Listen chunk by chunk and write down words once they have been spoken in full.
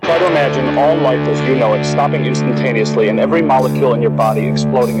Try to imagine all life as you know it stopping instantaneously and every molecule in your body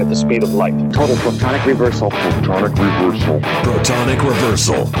exploding at the speed of light. Total protonic reversal. Protonic reversal. Protonic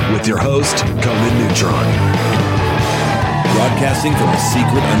reversal with your host, Conan Neutron. Broadcasting from a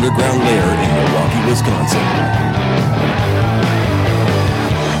secret underground lair in Milwaukee, Wisconsin.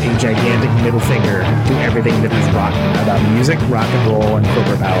 A gigantic middle finger to everything that is rock about music, rock and roll, and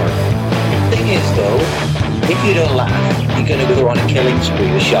corporate power. The thing is, though, if you don't laugh, you're going to go on a killing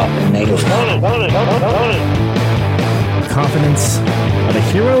spree with sharp and nails. Confidence of a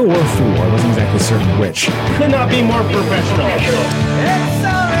hero or a fool. I wasn't exactly certain which. Could not be more professional. It's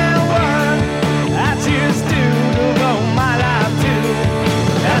only one I choose to devote my life to.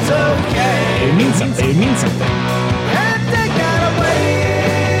 That's okay. It means something. It means something. And take that away.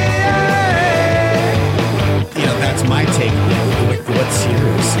 You know, that's my take. What's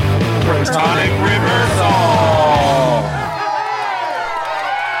yours? Protonic reversal.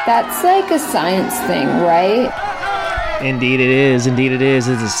 That's like a science thing, right? Indeed it is. Indeed it is.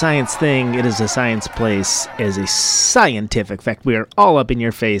 It's a science thing. It is a science place. It is a scientific fact. We are all up in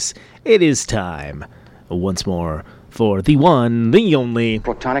your face. It is time once more for the one, the only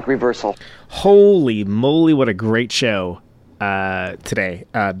Protonic reversal. Holy moly, what a great show today.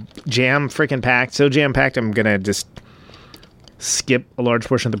 Jam freaking packed. So jam packed, I'm going to just skip a large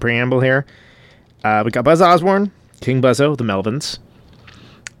portion of the preamble here. We got Buzz Osborne, King Buzzo, the Melvins.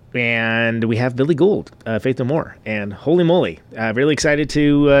 And we have Billy Gould, Faith No More. And holy moly, really excited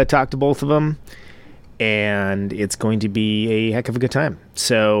to talk to both of them. And it's going to be a heck of a good time.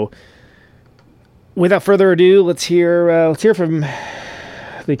 So, without further ado, let's hear from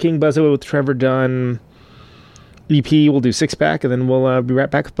the King Buzzo with Trevor Dunn EP. We'll do 6-pack, and then we'll be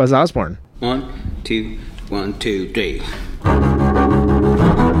right back with Buzz Osborne. 1, 2, 1, 2, 3.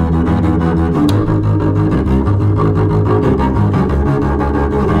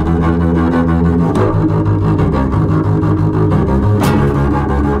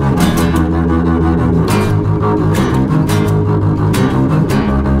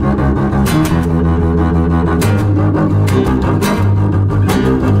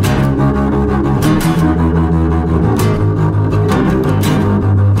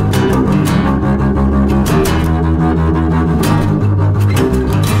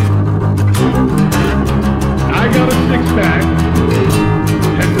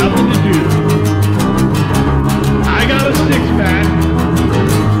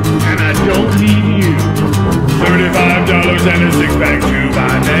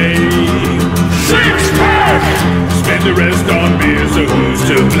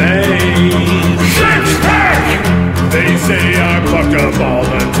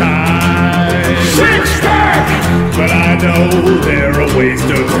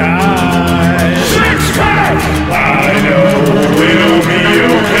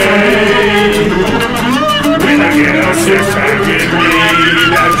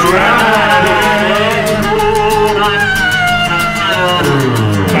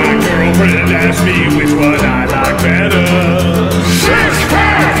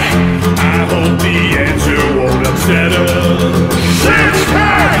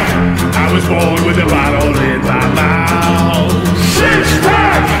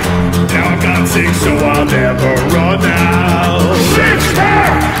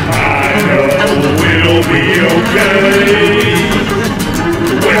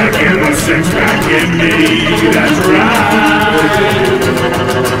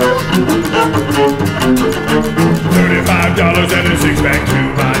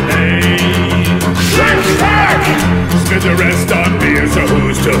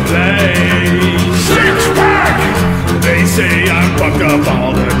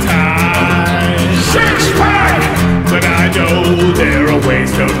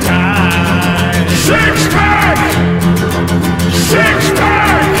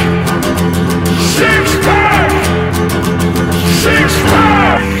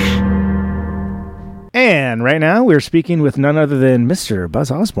 And right now we're speaking with none other than Mr. Buzz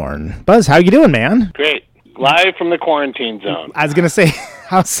Osborne. Buzz, how you doing, man? Great. Live from the quarantine zone. I was going to say,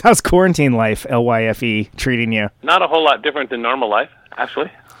 how's quarantine life, LYFE, treating you? Not a whole lot different than normal life, actually.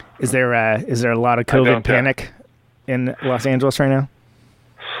 Is there a lot of COVID panic in Los Angeles right now?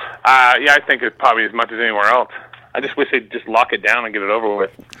 Yeah, I think it's probably as much as anywhere else. I just wish they'd just lock it down and get it over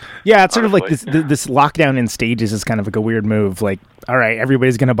with. Yeah, it's sort of like this lockdown in stages is kind of like a weird move. Like, all right,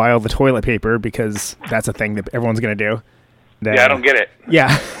 everybody's going to buy all the toilet paper because that's a thing that everyone's going to do. Yeah, I don't get it.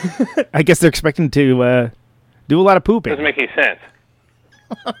 Yeah. I guess they're expecting to do a lot of pooping. Doesn't make any sense.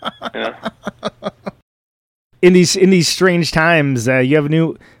 You know? In these strange times, you have a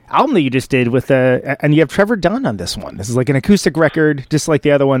new album that you just did with and you have Trevor Dunn on this one. This is like an acoustic record, just like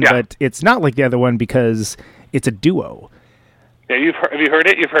the other one, but it's not like the other one because it's a duo. Yeah, have you heard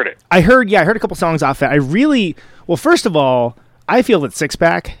it? You've heard it. I heard a couple songs off it. Well, first of all, I feel that Six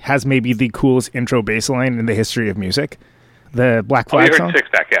Pack has maybe the coolest intro bass line in the history of music. The Black Flag song. You heard Six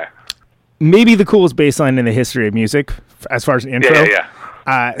Pack, yeah. Maybe the coolest bass line in the history of music as far as an intro. Yeah.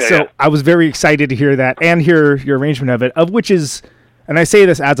 I was very excited to hear that and hear your arrangement of it, of which is, and I say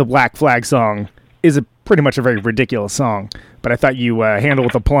this as a Black Flag song, is pretty much a very ridiculous song, but I thought you handled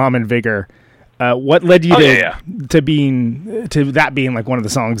with aplomb and vigor. What led you to that being like one of the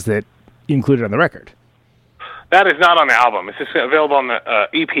songs that you included on the record? That is not on the album. It's just available on the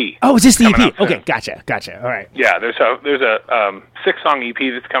EP. Oh, is this the EP? Okay, gotcha. All right. Yeah, there's a 6-song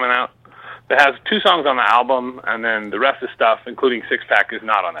EP that's coming out that has 2 songs on the album, and then the rest of the stuff, including Six Pack, is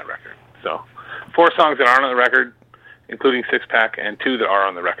not on that record. So 4 songs that aren't on the record, including Six Pack, and 2 that are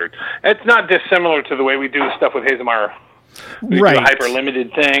on the record. It's not dissimilar to the way we do stuff with Hazelmeyer. We do a hyper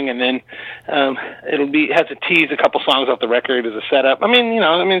limited thing, and then it has to tease a couple songs off the record as a setup.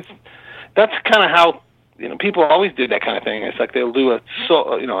 That's kind of how people always did that kind of thing. It's like they'll do a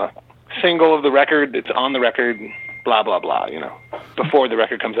single of the record. It's on the record. Blah blah blah. Before the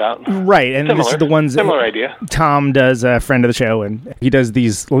record comes out. Right, and this is the ones. Similar idea. Tom does, a friend of the show, and he does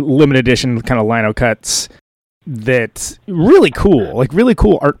these limited edition kind of lino cuts. That's really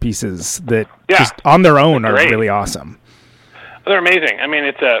cool art pieces that just on their own are really awesome. They're amazing. I mean,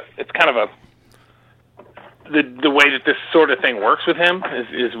 it's kind of the way that this sort of thing works with him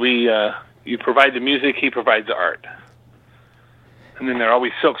is you provide the music, he provides the art, and then they're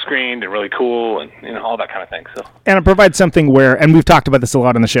always silk screened and really cool and all that kind of thing. So, and it provides something where, and we've talked about this a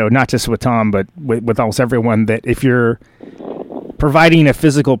lot on the show, not just with Tom, but with almost everyone, that if you're providing a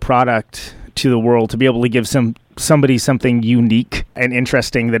physical product to the world, to be able to give somebody something unique and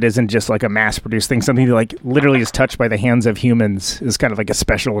interesting that isn't just like a mass-produced thing, something that like literally is touched by the hands of humans, is kind of like a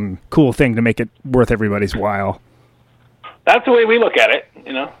special and cool thing to make it worth everybody's while. That's the way we look at it, And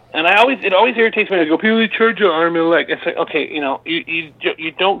it always irritates me to go, people charge your arm and leg. It's like, okay,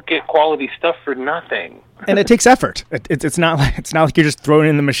 you don't get quality stuff for nothing. And it takes effort. It's not like you're just throwing it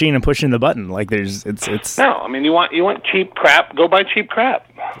in the machine and pushing the button. Like it's. No, I mean you want cheap crap, go buy cheap crap.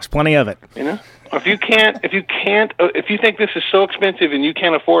 There's plenty of it. If you think this is so expensive and you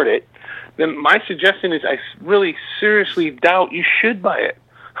can't afford it, then my suggestion is I really seriously doubt you should buy it.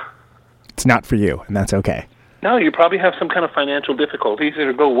 It's not for you, and that's okay. No, you probably have some kind of financial difficulties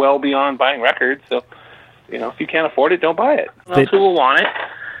that go well beyond buying records. So, if you can't afford it, don't buy it. Who will want it?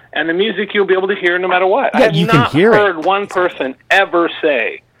 And the music you'll be able to hear no matter what. Yeah, you can hear it. I've not heard one person ever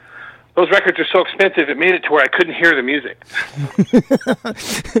say, those records are so expensive, it made it to where I couldn't hear the music.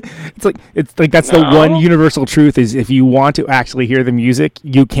 It's like that's the one universal truth is if you want to actually hear the music,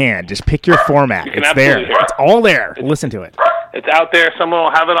 you can. Just pick your format. It's there. It's all there. Listen to it. It's out there. Someone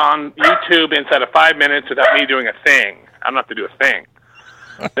will have it on YouTube inside of 5 minutes without me doing a thing. I don't have to do a thing.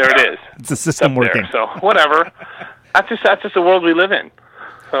 There it is. It's a system working. So whatever. That's just the world we live in.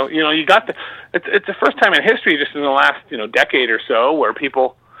 So you got it's the first time in history, just in the last decade or so, where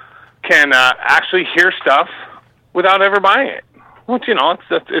people can actually hear stuff without ever buying it. Which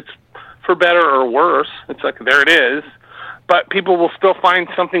it's for better or worse. It's like there it is, but people will still find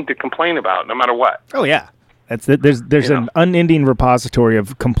something to complain about no matter what. Oh yeah. There's an unending repository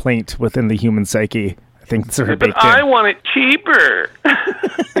of complaint within the human psyche. I think it's sort of baked in. I want it cheaper.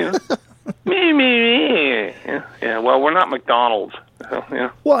 Me. Yeah. Well, we're not McDonald's.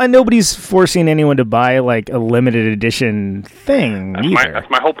 So, Well, and nobody's forcing anyone to buy like a limited edition thing either. That's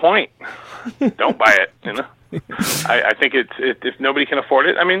my whole point. Don't buy it. I think if nobody can afford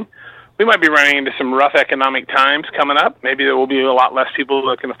it. I mean, we might be running into some rough economic times coming up. Maybe there will be a lot less people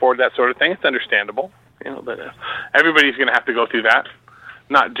that can afford that sort of thing. It's understandable. But everybody's going to have to go through that,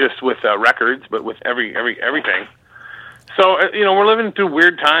 not just with records, but with everything. So we're living through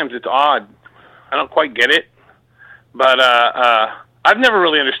weird times. It's odd. I don't quite get it, but I've never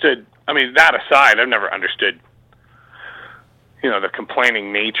really understood. I mean, that aside, I've never understood, the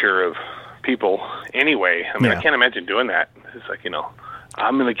complaining nature of people. Anyway, I mean, I can't imagine doing that. It's like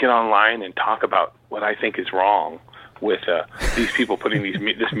I'm going to get online and talk about what I think is wrong with these people putting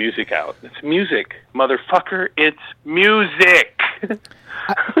this music out. It's music, motherfucker. It's music.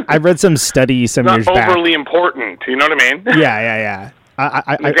 I read some study some years back. Not overly important. You know what I mean? Yeah.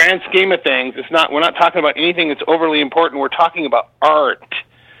 In the grand scheme of things, it's not. We're not talking about anything that's overly important. We're talking about art,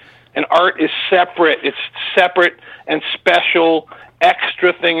 and art is separate. It's separate and special,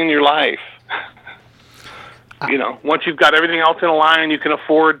 extra thing in your life. Once you've got everything else in a line, you can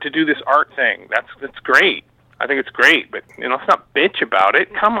afford to do this art thing. That's great. I think it's great, but let's not bitch about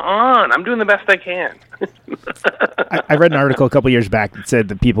it. Come on, I'm doing the best I can. I read an article a couple years back that said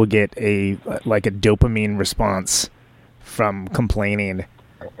that people get a dopamine response from complaining.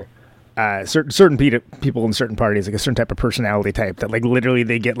 Certain people in certain parties, like a certain type of personality type, that like literally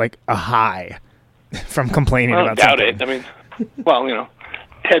they get like a high from complaining about doubt something. it. I mean, well,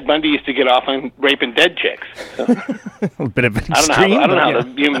 Ted Bundy used to get off on raping dead chicks. So. A bit of an I don't know how the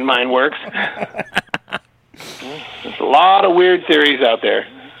human mind works. There's a lot of weird theories out there.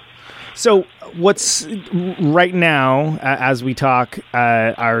 So, what's right now as we talk?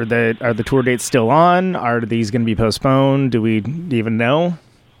 Are the tour dates still on? Are these going to be postponed? Do we even know?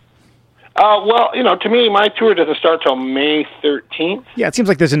 Well, to me, my tour doesn't start till May 13th. Yeah, it seems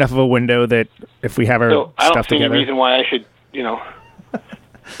like there's enough of a window that if we have our stuff together, I don't see any reason why I should,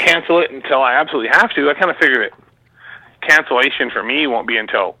 cancel it until I absolutely have to. I kind of figure that cancellation for me won't be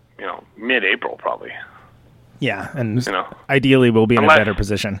until mid-April probably. Yeah, and ideally we'll be in a better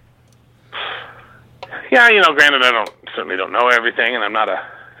position. Yeah, granted I certainly don't know everything, and I'm not a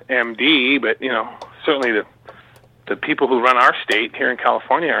MD, but certainly the people who run our state here in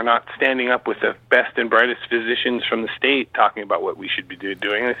California are not standing up with the best and brightest physicians from the state talking about what we should be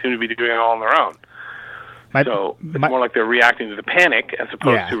doing. They seem to be doing it all on their own. So it's more like they're reacting to the panic as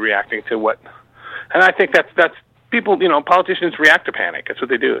opposed to reacting to what. And I think that's people. Politicians react to panic. That's what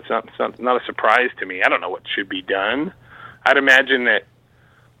they do. It's not a surprise to me. I don't know what should be done. I'd imagine that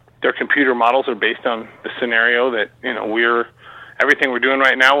their computer models are based on the scenario that everything we're doing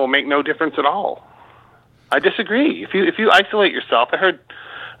right now will make no difference at all. I disagree. If you isolate yourself, I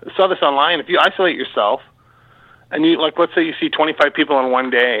saw this online. If you isolate yourself, and let's say you see 25 people in one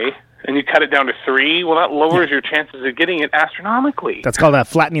day, and you cut it down to 3, well, that lowers your chances of getting it astronomically. That's called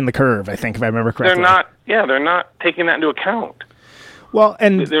flattening the curve, I think, if I remember correctly. They're not taking that into account. Well,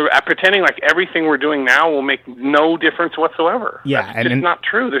 and they're pretending like everything we're doing now will make no difference whatsoever. Yeah, that's just not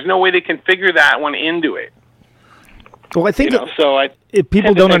true. There's no way they can figure that one into it. Well, I think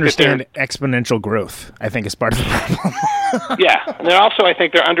people don't understand exponential growth, I think, is part of the problem. Yeah, and then also I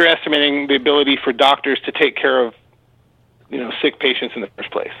think they're underestimating the ability for doctors to take care of sick patients in the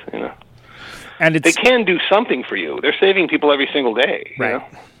first place. And they can do something for you. They're saving people every single day. Right.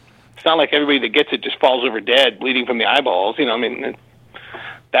 It's not like everybody that gets it just falls over dead, bleeding from the eyeballs.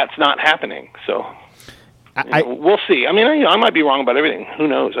 That's not happening. So we'll see. I might be wrong about everything. Who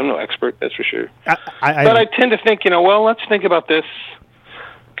knows? I'm no expert, that's for sure. But I tend to think, let's think about this.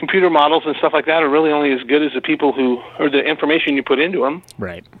 Computer models and stuff like that are really only as good as the people or the information you put into them.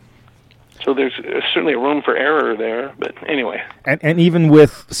 Right. So there's certainly a room for error there, but anyway. And even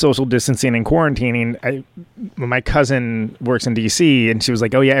with social distancing and quarantining, my cousin works in D.C., and she was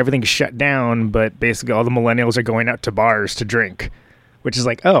like, oh, yeah, everything's shut down, but basically all the millennials are going out to bars to drink, which is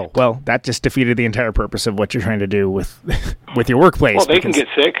like, oh, well, that just defeated the entire purpose of what you're trying to do with your workplace. Well, they can get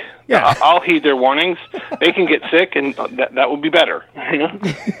sick. Yeah. I'll heed their warnings. They can get sick, and that would be better,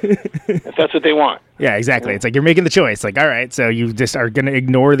 if that's what they want. Yeah, exactly. It's like you're making the choice. Like, all right, so you just are going to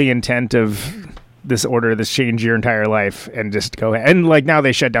ignore the intent of this order, this change your entire life, and just go ahead. And like now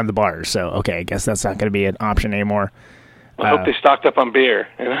they shut down the bars, so okay, I guess that's not going to be an option anymore. I hope they stocked up on beer.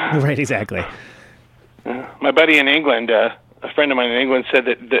 Right, exactly. My buddy in England, a friend of mine in England, said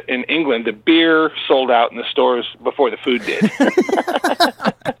that in England the beer sold out in the stores before the food did.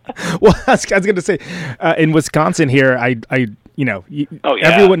 Well, I was going to say, in Wisconsin here,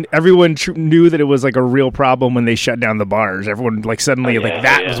 everyone knew that it was like a real problem when they shut down the bars. Everyone suddenly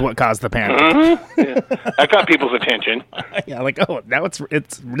that was what caused the panic. Mm-hmm. Yeah. That got people's attention. Yeah, now this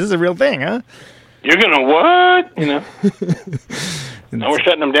is a real thing, huh? You're gonna what? Now we're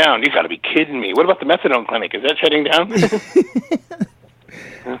shutting them down. You got to be kidding me. What about the methadone clinic? Is that shutting down?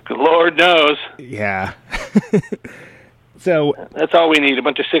 Lord knows. Yeah. So that's all we need, a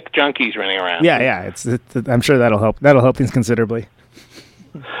bunch of sick junkies running around. Yeah. I'm sure that'll help. That'll help things considerably.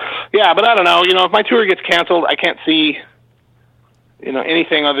 Yeah, but I don't know. If my tour gets canceled, I can't see,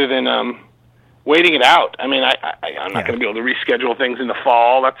 anything other than waiting it out. I'm not going to be able to reschedule things in the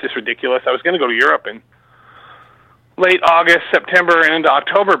fall. That's just ridiculous. I was going to go to Europe in late August, September, and into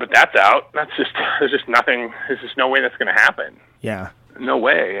October, but that's out. There's just nothing. There's just no way that's going to happen. Yeah. No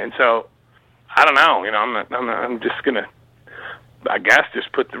way. And so, I don't know. I'm just going to, I guess,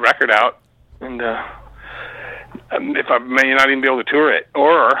 just put the record out, and if I may not even be able to tour it,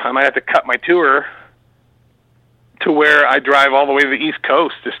 or I might have to cut my tour to where I drive all the way to the East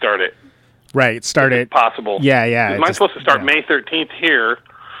Coast to start it. Right, start it. Possible. Yeah. Mine's supposed to start May 13th here,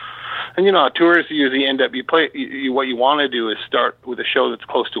 and tours usually end up what you want to do is start with a show that's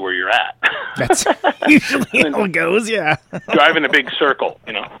close to where you're at. That's usually how it goes. Yeah, drive in a big circle.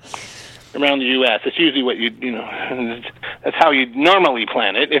 around the U.S. It's usually what you know, that's how you normally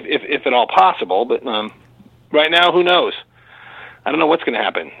plan it, if at all possible. But right now, who knows? I don't know what's going to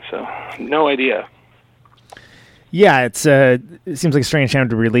happen, so no idea. Yeah, it seems like a strange time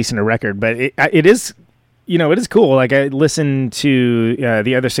to be releasing a record, but it is, you know, it is cool. Like, I listened to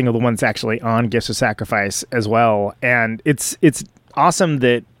the other single, the one that's actually on Gifts of Sacrifice as well, and it's awesome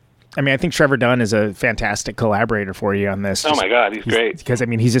that, I mean, I think Trevor Dunn is a fantastic collaborator for you on this. Oh my God, he's great. Because, I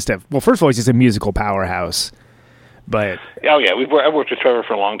mean, he's just first of all, he's just a musical powerhouse, but... Oh yeah, I've worked with Trevor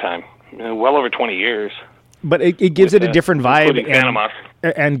for a long time, well over 20 years. But it gives it a different vibe.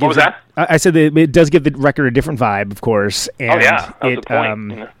 And what was that? I said that it does give the record a different vibe, of course. And that was the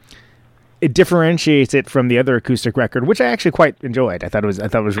point. It differentiates it from the other acoustic record, which I actually quite enjoyed. I thought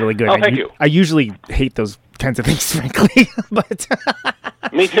it was really good. Oh, thank you. I usually hate those kinds of things, frankly. But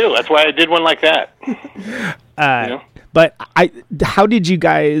me too. That's why I did one like that. But how did you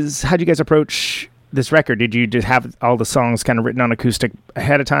guys approach this record? Did you just have all the songs kind of written on acoustic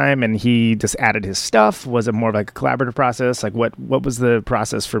ahead of time, and he just added his stuff? Was it more of like a collaborative process? Like, what was the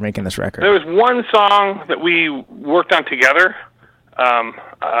process for making this record? There was one song that we worked on together. I'm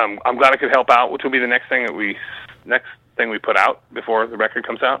glad I could help out, which will be the next thing we put out before the record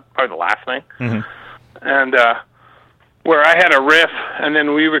comes out, probably the last thing. Mm-hmm. And where I had a riff, and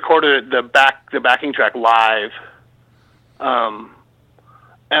then we recorded the backing track live.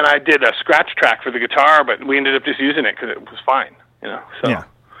 And I did a scratch track for the guitar, but we ended up just using it because it was fine, you know. So. Yeah.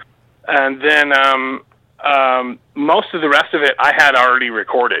 And then most of the rest of it I had already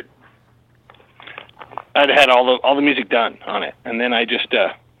recorded. I'd had all the music done on it, and then I just he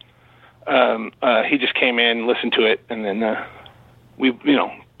just came in, listened to it, and then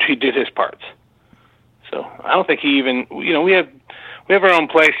he did his parts. So I don't think he even we have our own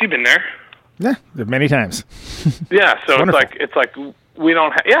place. You've been there. Yeah, many times. Yeah, so it's like. We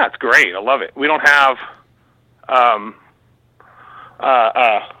don't. It's great. I love it. We don't have.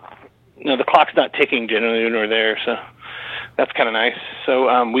 The clock's not ticking generally when we're there, so that's kind of nice.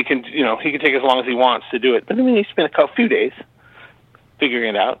 So we can, he can take as long as he wants to do it. But I mean, he spent a few days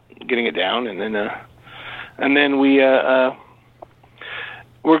figuring it out, getting it down, and then we're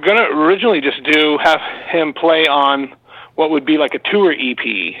gonna originally just have him play on what would be like a tour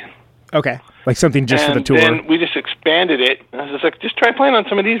EP. Okay. Like something just for the tour. And then we just expanded it. I was just like, just try playing on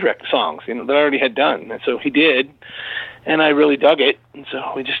some of these songs, that I already had done. And so he did, and I really dug it, and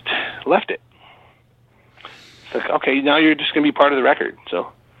so we just left it. It's like, okay, now you're just going to be part of the record.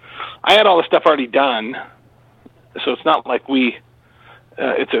 So I had all the stuff already done, so it's not like that's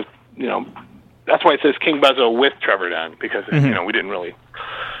why it says King Buzzo with Trevor Dunn, because, we didn't really...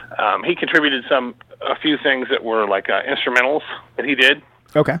 he contributed a few things that were like instrumentals that he did.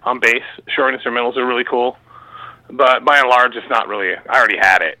 Okay. On bass, short instrumentals are really cool, but by and large, it's not really. I already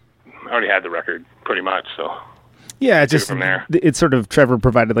had it. I already had the record pretty much. So yeah, just from there. It's sort of Trevor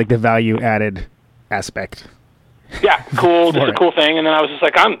provided like the value added aspect. Yeah, cool. Just a cool thing, and then I was just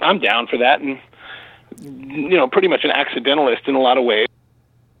like, I'm down for that, and pretty much an accidentalist in a lot of ways.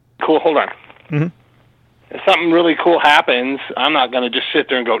 Cool. Hold on. Mm-hmm. If something really cool happens, I'm not going to just sit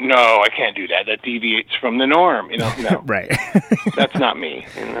there and go, no, I can't do that. That deviates from the norm. No. Right. That's not me.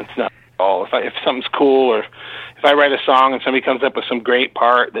 And that's not at all. If something's cool, or if I write a song and somebody comes up with some great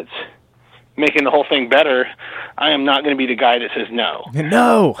part that's making the whole thing better, I am not going to be the guy that says no.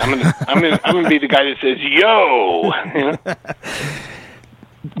 No. I'm going to be the guy that says, yo.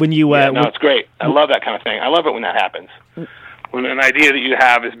 When you it's great. I love that kind of thing. I love it when that happens. When an idea that you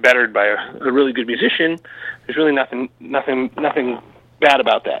have is bettered by a really good musician, there's really nothing bad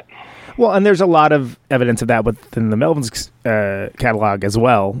about that. Well, and there's a lot of evidence of that within the Melvins catalog as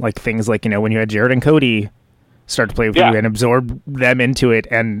well. Like things like, when you had Jared and Cody start to play with you and absorb them into it,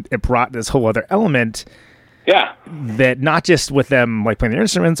 and it brought this whole other element. Yeah. That not just with them like playing their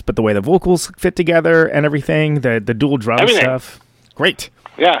instruments, but the way the vocals fit together and everything, the dual drum stuff. Great.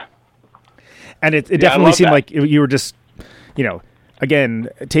 Yeah. And it definitely seemed like you were just, again,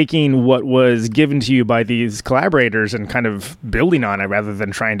 taking what was given to you by these collaborators and kind of building on it rather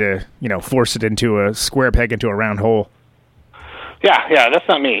than trying to, force it into a square peg into a round hole. Yeah, that's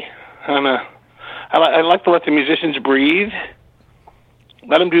not me. I like to let the musicians breathe,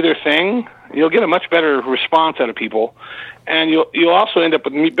 let them do their thing. You'll get a much better response out of people, and you'll also end up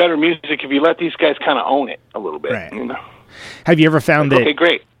with better music if you let these guys kind of own it a little bit. Right. Have you ever found that? Okay,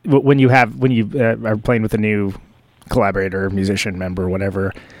 great. When you are playing with a new collaborator, musician member,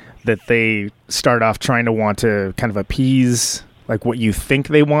 whatever, that they start off trying to want to kind of appease like what you think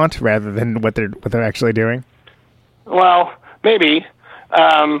they want rather than what they're actually doing? Well, maybe.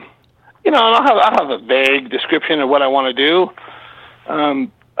 I'll have a vague description of what I want to do.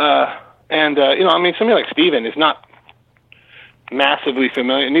 And, somebody like Steven is not massively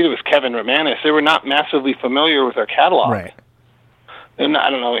familiar. Neither was Kevin Romanis. They were not massively familiar with our catalog. Right. And I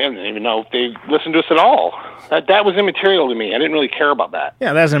don't even know if they listened to us at all. That was immaterial to me. I didn't really care about that.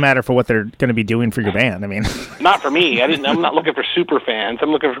 Yeah, that doesn't matter for what they're going to be doing for your band. I mean, not for me. I'm not looking for super fans.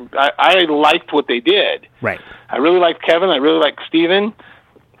 I'm looking for. I liked what they did. Right. I really liked Kevin. I really liked Steven.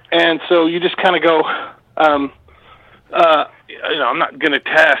 And so you just kind of go, I'm not going to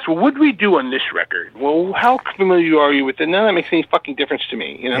test. Well, what did we do on this record? Well, how familiar are you with it? None of that makes any fucking difference to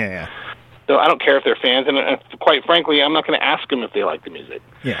me, Yeah. So I don't care if they're fans, and quite frankly, I'm not going to ask them if they like the music.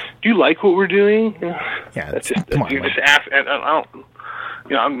 Yeah. Do you like what we're doing? Yeah. That's just just ask. And I don't.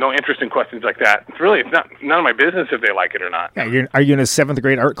 I'm no interest in questions like that. It's not none of my business if they like it or not. Yeah. Are you in a 7th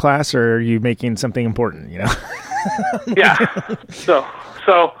grade art class, or are you making something important? Yeah. So.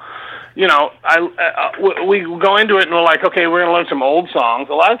 We go into it and we're like, okay, we're going to learn some old songs.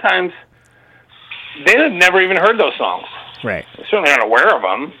 A lot of times, they had never even heard those songs. Right. They certainly aren't aware of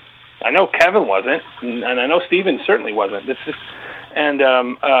them. I know Kevin wasn't, and I know Steven certainly wasn't.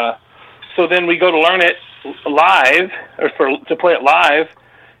 So then we go to learn it live, to play it live,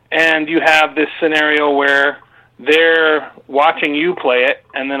 and you have this scenario where they're watching you play it,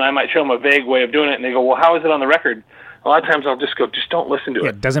 and then I might show them a vague way of doing it, and they go, well, how is it on the record? A lot of times I'll just go, just don't listen to it.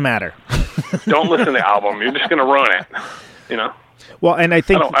 It doesn't matter. Don't listen to the album. You're just going to ruin it. Well, and I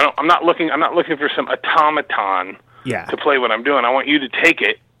think I'm not looking for some automaton to play what I'm doing. I want you to take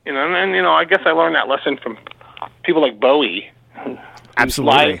it. And I guess I learned that lesson from people like Bowie.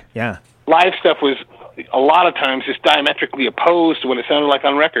 Absolutely. Live stuff was a lot of times just diametrically opposed to what it sounded like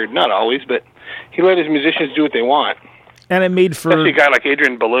on record. Not always, but he let his musicians do what they want. And it made for especially a guy like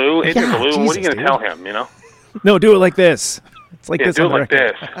Adrian Ballou. Jesus, what are you going to tell him? No, do it like this. It's like this. Do on it like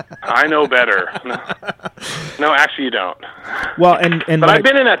record. this. I know better. No, actually, you don't. Well, but I've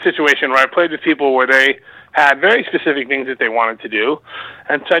been in that situation where I played with people where they had very specific things that they wanted to do,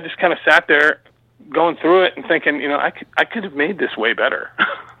 and so I just kind of sat there going through it and thinking, I could have made this way better.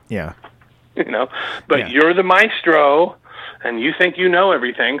 Yeah. But you're the maestro, and you think you know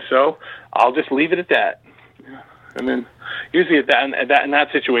everything, so I'll just leave it at that. And then usually in that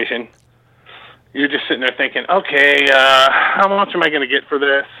situation, you're just sitting there thinking, okay, how much am I going to get for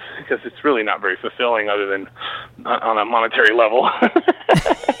this? Because it's really not very fulfilling other than on a monetary level.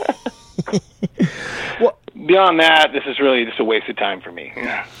 Well, beyond that, this is really just a waste of time for me.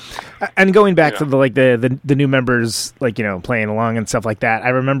 And going back to the new members, playing along and stuff like that, I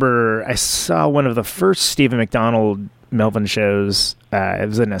remember I saw one of the first Stephen McDonald Melvin shows. It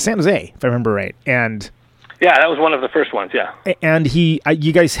was in San Jose, if I remember right. And yeah, that was one of the first ones, yeah. And you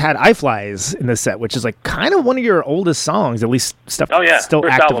guys had I Flies in the set, which is kind of one of your oldest songs, at least stuff still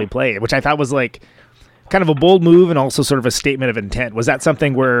first actively album. played, which I thought was kind of a bold move and also sort of a statement of intent. Was that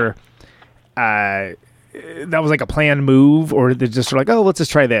something where that was a planned move, or they just were let's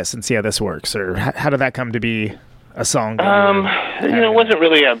just try this and see how this works? Or how did that come to be a song? It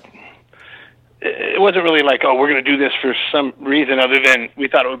wasn't really like, oh, we're going to do this for some reason other than we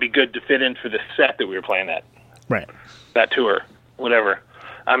thought it would be good to fit in for the set that we were playing at. Right. That tour, whatever.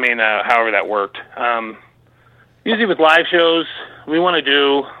 However that worked. Usually with live shows, we want to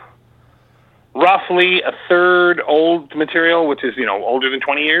do roughly a third old material, which is, older than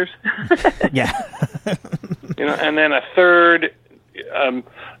 20 years. Yeah. And then a third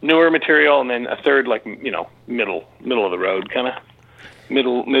newer material, and then a third middle of the road kind of.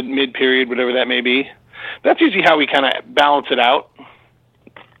 Mid period, whatever that may be. That's usually how we kind of balance it out.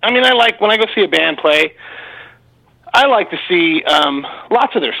 I like when I go see a band play, I like to see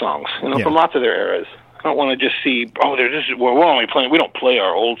lots of their songs, from lots of their eras. I don't want to just see, we're only playing, we don't play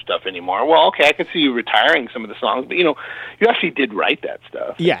our old stuff anymore. Well, okay, I can see you retiring some of the songs, but you actually did write that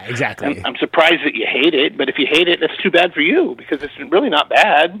stuff. Yeah, exactly. I'm surprised that you hate it, but if you hate it, that's too bad for you, because it's really not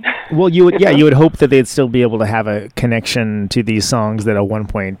bad. Well, you would hope that they'd still be able to have a connection to these songs that at one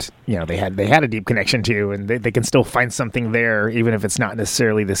point, they had a deep connection to, and they can still find something there, even if it's not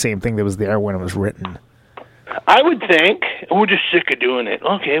necessarily the same thing that was there when it was written. I would think we're just sick of doing it.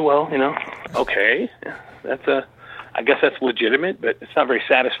 Okay, well, okay, I guess that's legitimate, but it's not very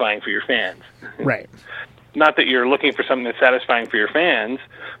satisfying for your fans. Right. Not that you're looking for something that's satisfying for your fans,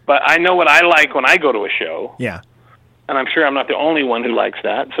 but I know what I like when I go to a show. Yeah. And I'm sure I'm not the only one who likes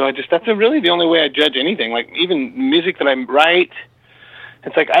that. So that's really the only way I judge anything. Even music that I write,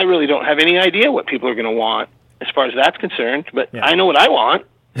 it's I really don't have any idea what people are going to want as far as that's concerned, but I know what I want.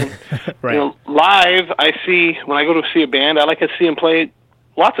 Right. Live, when I go to see a band, I like to see them play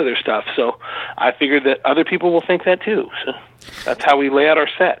lots of their stuff. So I figured that other people will think that too. So that's how we lay out our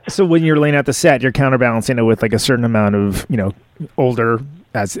set. So when you're laying out the set, you're counterbalancing it with a certain amount of, older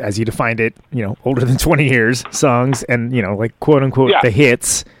as you defined it, older than 20 years songs, and like quote unquote the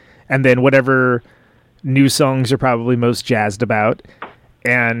hits, and then whatever new songs are probably most jazzed about.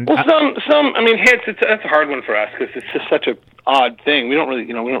 And some hits. That's a hard one for us because it's just such a odd thing. We don't really,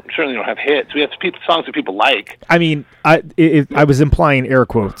 we certainly don't have hits. We have songs that people like. I mean, I was implying air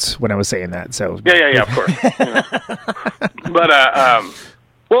quotes when I was saying that. So yeah, of course. But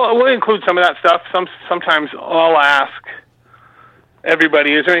we'll include some of that stuff. Sometimes I'll ask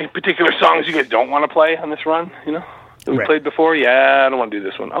everybody, is there any particular songs you guys don't want to play on this run? That we played before? Yeah, I don't want to do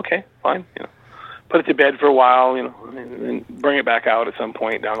this one. Okay, fine. Put it to bed for a while, and bring it back out at some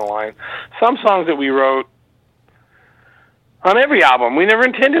point down the line. Some songs that we wrote on every album, we never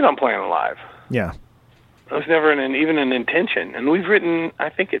intended on playing live. Yeah. It was never even an intention. And we've written, I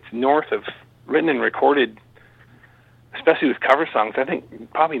think it's written and recorded, especially with cover songs, I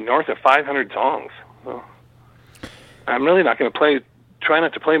think probably north of 500 songs. So I'm really not going to try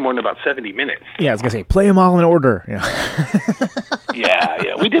not to play more than about 70 minutes. Yeah, I was going to say, play them all in order. Yeah.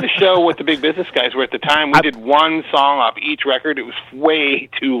 We did a show with the Big Business Guys where at the time we did one song off each record. It was way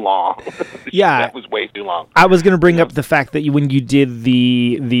too long. Yeah. That was way too long. I was going to bring up the fact that when you did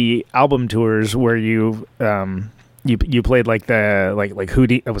the album tours where you played like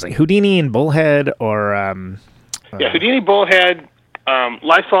Houdini, it was like Houdini and Bullhead or... Houdini, Bullhead,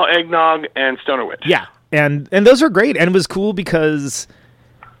 Lysol Eggnog, and Stoner Witch. Yeah. And those are great, and it was cool because,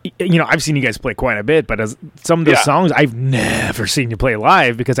 I've seen you guys play quite a bit, but as some of those songs, I've never seen you play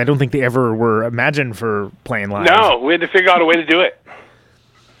live because I don't think they ever were imagined for playing live. No, we had to figure out a way to do it.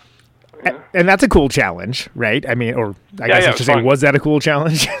 And that's a cool challenge, right? I mean, or I guess I should say, was that a cool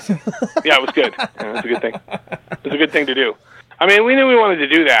challenge? Yeah, it was good. Yeah, it was a good thing. It was a good thing to do. I mean, we knew we wanted to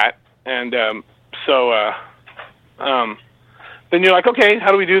do that, and then you're like, okay,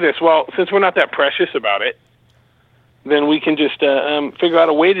 how do we do this? Well, since we're not that precious about it, then we can just figure out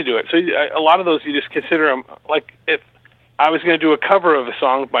a way to do it. So a lot of those you just consider them, like if I was going to do a cover of a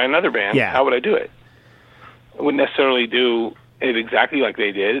song by another band, how would I do it? I wouldn't necessarily do it exactly like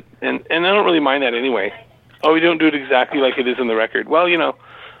they did, and I don't really mind that anyway. Oh, we don't do it exactly like it is in the record. Well,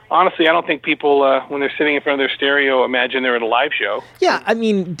 honestly, I don't think people, when they're sitting in front of their stereo, imagine they're at a live show. Yeah, I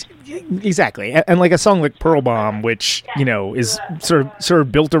mean, exactly. And like a song like Pearl Bomb, which, is sort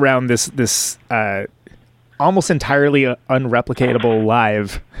of built around this almost entirely unreplicatable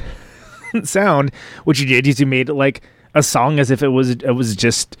live sound, what you did is you made it like a song as if it was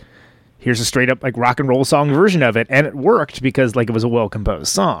just, here's a straight up like rock and roll song version of it. And it worked because like it was a well-composed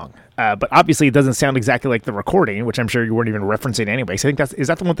song. But obviously it doesn't sound exactly like the recording, which I'm sure you weren't even referencing anyway. So I think is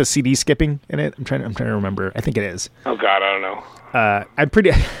that the one with the CD skipping in it? I'm trying to remember. I think it is. Oh God, I don't know. I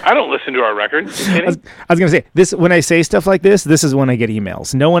don't listen to our record. I was going to say this when I say stuff like this is when I get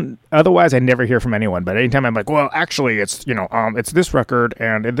emails. No one, otherwise I never hear from anyone. But anytime I'm like, well, actually, it's it's this record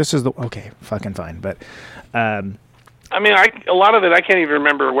and this is the okay, fucking fine. But I mean, a lot of it I can't even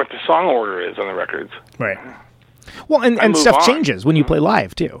remember what the song order is on the records. Right. Well, and stuff changes when you play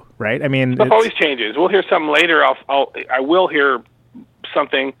live too, right? I mean, stuff always changes. We'll hear something later. I will hear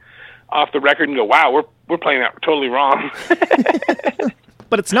something off the record and go, "Wow, we're playing that totally wrong."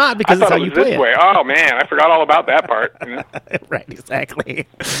 But it's not because it's how you play it. Way. Oh man, I forgot all about that part. Right, exactly.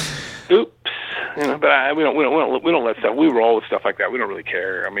 Oops. But we don't let stuff. We roll with stuff like that. We don't really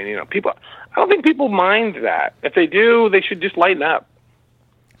care. I mean, people. I don't think people mind that. If they do, they should just lighten up.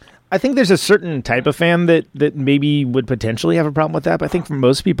 I think there's a certain type of fan that maybe would potentially have a problem with that. But I think for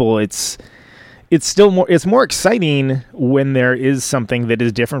most people, it's more exciting when there is something that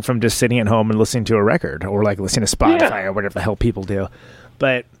is different from just sitting at home and listening to a record or like listening to Spotify or whatever the hell people do.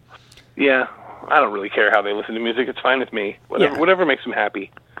 But yeah, I don't really care how they listen to music. It's fine with me. Whatever makes them happy.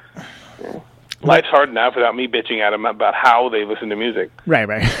 Yeah. Life's hard enough without me bitching at them about how they listen to music. Right.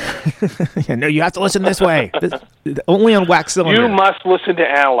 No, you have to listen this way. Only on wax cylinder. You must listen to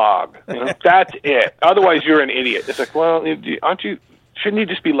analog. That's it. Otherwise, you're an idiot. It's like, well, aren't you? Shouldn't you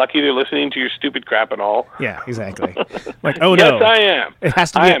just be lucky they're listening to your stupid crap and all? Yeah, exactly. Like, oh no. Yes, I am. It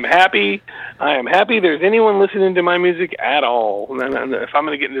has to be. I am happy. I am happy there's anyone listening to my music at all. And if I'm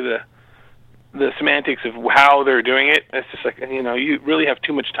going to get into the semantics of how they're doing it, it's just like, you really have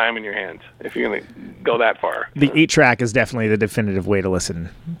too much time in your hands if you're going to go that far. The 8-track is definitely the definitive way to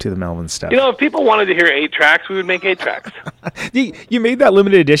listen to the Melvins stuff. If people wanted to hear 8 tracks, we would make 8 tracks. You made that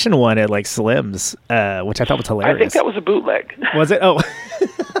limited edition one at like Slim's, which I thought was hilarious. I think that was a bootleg. Was it? Oh.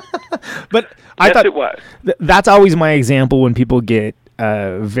 But I thought it was. That's always my example when people get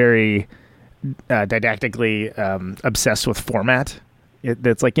very didactically obsessed with format.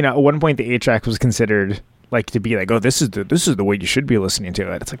 It's like, at one point the 8-track was considered like to be like, oh, this is the way you should be listening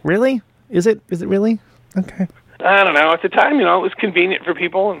to it. It's like, really? Is it really? Okay. I don't know. At the time, it was convenient for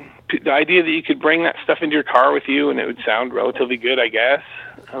people, and the idea that you could bring that stuff into your car with you and it would sound relatively good, I guess,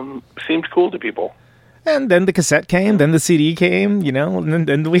 seemed cool to people. And then the cassette came, then the CD came, and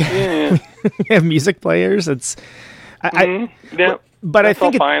then we have music players. It's, yeah, but I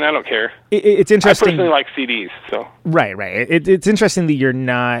think fine. I don't care. It's interesting. I personally like CDs, so right. It's interesting that you're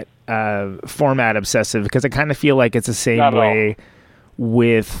not format obsessive, because I kind of feel like it's the same way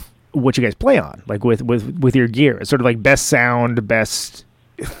with what you guys play on, like with your gear. It's sort of like best sound, best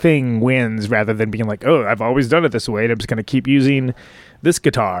thing wins, rather than being like, oh, I've always done it this way, and I'm just going to keep using this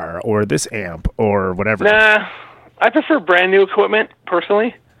guitar or this amp or whatever. Nah, I prefer brand new equipment,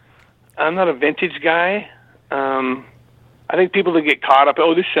 personally. I'm not a vintage guy. I think people that get caught up,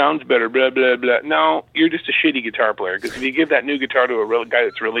 oh, this sounds better, blah, blah, blah. No, you're just a shitty guitar player, because if you give that new guitar to a real guy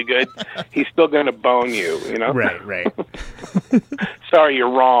that's really good, he's still going to bone you, Right. Sorry,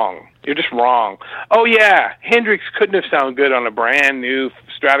 you're wrong. You're just wrong. Oh, yeah, Hendrix couldn't have sounded good on a brand new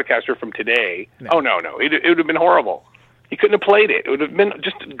Stratocaster from today. No. Oh, no. It would have been horrible. He couldn't have played it. It would have been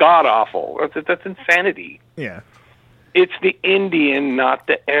just god-awful. That's insanity. Yeah. It's the Indian, not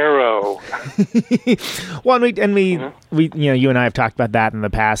the arrow. Well, we you and I have talked about that in the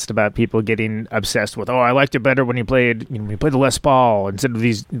past, about people getting obsessed with, I liked it better when you played the Les Paul instead of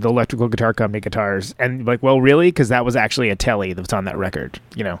the Electrical Guitar Company guitars, and like, well, really, because that was actually a Telly that was on that record,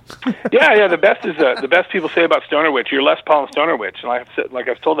 Yeah. The best is the best people say about Stoner Witch. Your Les Paul and Stoner Witch, and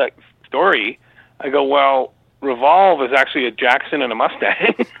I've told that story. I go, well, Revolve is actually a Jackson and a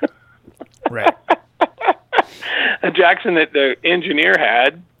Mustang. Right. A Jackson that the engineer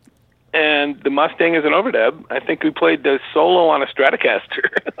had, and the Mustang is an overdub. I think we played the solo on a Stratocaster.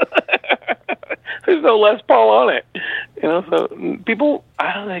 There's no Les Paul on it. So people,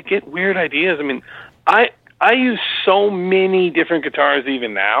 I don't know, they get weird ideas. I mean, I use so many different guitars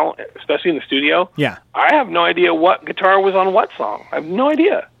even now, especially in the studio. Yeah. I have no idea what guitar was on what song. I have no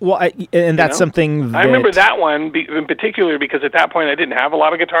idea. Well, and that's something that... I remember that one in particular because at that point I didn't have a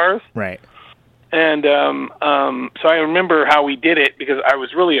lot of guitars. Right. And so I remember how we did it, because I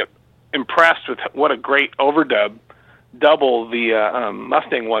was really impressed with what a great overdub double the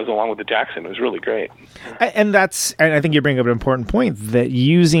Mustang was along with the Jackson. It was really great. And I think you bring up an important point, that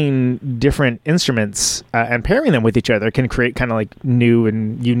using different instruments and pairing them with each other can create kind of like new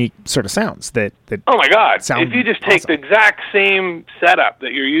and unique sort of sounds that oh my God. Sound if you just take the exact same setup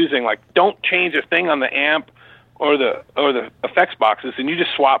that you're using, like don't change a thing on the amp or the effects boxes, and you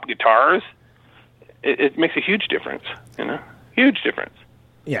just swap guitars, it makes a huge difference, huge difference.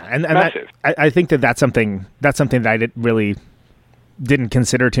 Yeah, and I think that's something that I really didn't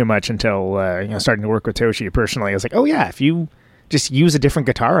consider too much until starting to work with Toshi personally. I was like, oh yeah, if you just use a different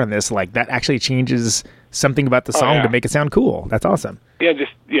guitar on this, like that actually changes something about the song to make it sound cool. That's awesome. Yeah,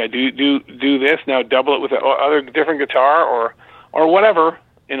 do this now. Double it with other different guitar or whatever.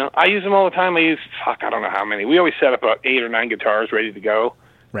 I use them all the time. I don't know how many. We always set up about 8 or 9 guitars ready to go.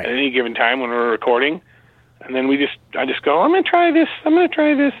 Right. At any given time when we're recording, and then I just go, I'm gonna try this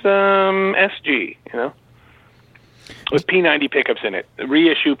SG, with P90 pickups in it, the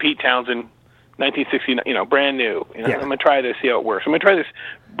reissue Pete Townsend, 1969, brand new. I'm gonna try this, see how it works. I'm gonna try this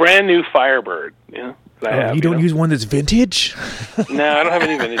brand new Firebird. You don't use one that's vintage? No, I don't have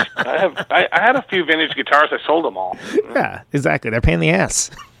any vintage. I had a few vintage guitars. I sold them all. Yeah, exactly. They're a pain in the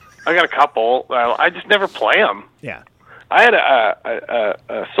ass. I got a couple. I just never play them. Yeah. I had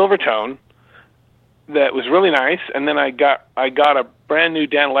a Silvertone that was really nice, and then I got a brand new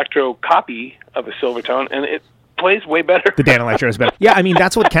Dan Electro copy of a Silvertone, and it plays way better. The Dan Electro is better. Yeah, I mean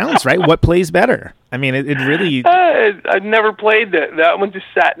that's what counts, right? What plays better? I mean, it really. I've never played that. That one just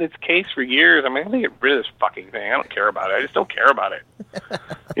sat in its case for years. I mean, I think get rid of this fucking thing. I don't care about it. I just don't care about it.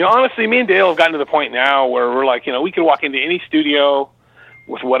 Honestly, me and Dale have gotten to the point now where we're like, we could walk into any studio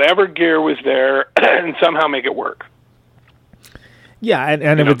with whatever gear was there and somehow make it work. Yeah,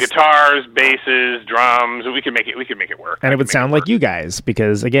 and it would, guitars, basses, drums. We could make it work. And it would sound like you guys,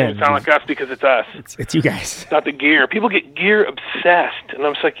 because again, it would sound like us because it's us. It's you guys. It's not the gear. People get gear obsessed, and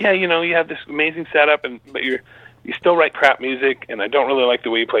I'm just like, yeah, you have this amazing setup, but you still write crap music, and I don't really like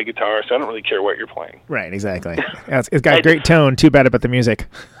the way you play guitar, so I don't really care what you're playing. Right, exactly. It's got a great tone. Too bad about the music.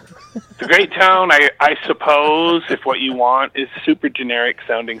 It's a great tone. I suppose if what you want is super generic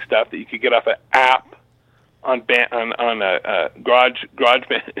sounding stuff that you could get off an app. On a garage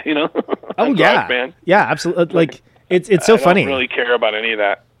band, Oh yeah, band. Yeah, absolutely. Like it's so funny. I don't really care about any of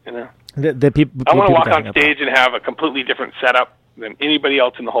that, The people. I want to walk on stage and have a completely different setup than anybody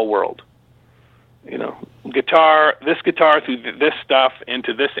else in the whole world. This guitar through this stuff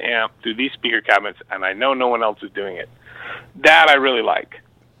into this amp through these speaker cabinets, and I know no one else is doing it. That I really like,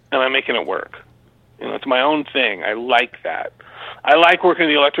 and I'm making it work. It's my own thing. I like that. I like working at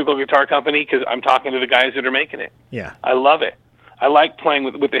the electrical guitar company because I'm talking to the guys that are making it. Yeah. I love it. I like playing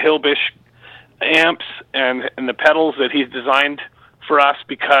with the Hillbish amps and the pedals that he's designed for us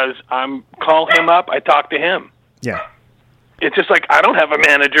because call him up, I talk to him. Yeah. It's just like I don't have a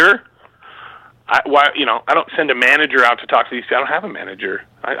manager. I don't send a manager out to talk to these. I don't have a manager.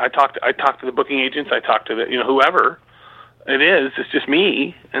 I talk to the booking agents. I talk to whoever it is. It's just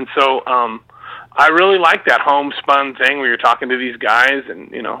me, and so I really like that homespun thing where you're talking to these guys,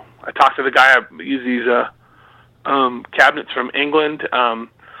 and I talked to the guy. I use these cabinets from England, and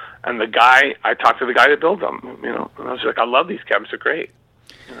I talked to the guy that built them. And I was like, I love these cabinets. They're great.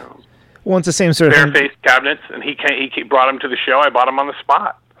 Well, it's the same sort of thing. Bare-faced cabinets, and he brought them to the show. I bought them on the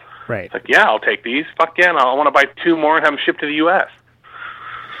spot. Right. It's like, yeah, I'll take these. Fuck yeah, and I want to buy 2 more and have them shipped to the U.S.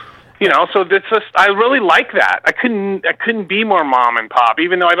 So it's just, I really like that. I couldn't be more mom and pop,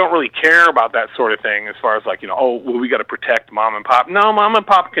 even though I don't really care about that sort of thing as far as like, we got to protect mom and pop. No, mom and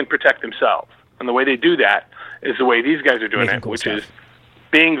pop can protect themselves. And the way they do that is the way these guys are doing it, which is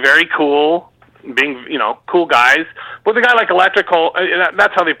being very cool, being, cool guys. But with a guy like Electrical,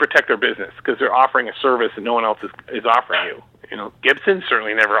 that's how they protect their business, because they're offering a service that no one else is offering you. Gibson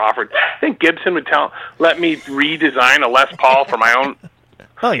certainly never offered. I think Gibson would let me redesign a Les Paul for my own.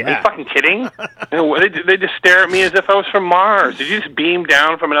 Oh, yeah. Are you fucking kidding? They just stare at me as if I was from Mars. Did you just beam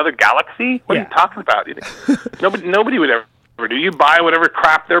down from another galaxy? What are you talking about? Nobody would ever do. You buy whatever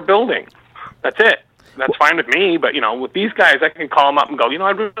crap they're building. That's it. That's fine with me. But, with these guys, I can call them up and go,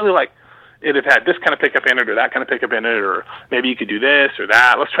 I'd really like it if it had this kind of pickup in it or that kind of pickup in it, or maybe you could do this or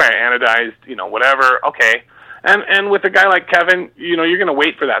that. Let's try anodized, whatever. Okay. And with a guy like Kevin, you're going to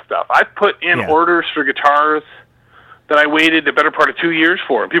wait for that stuff. I've put in orders for guitars that I waited the better part of 2 years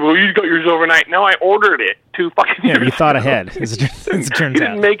for. And people go, you got yours overnight. No, I ordered it 2 fucking years you thought ago. ahead, as it turns out. You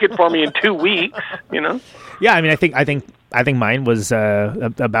didn't make it for me in 2 weeks, Yeah, I mean, I think mine was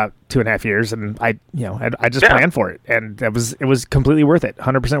about 2.5 years, and I just planned for it, and it was completely worth it.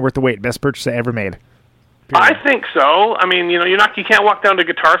 100% worth the wait. Best purchase I ever made. Period. I think so. I mean, you can't walk down to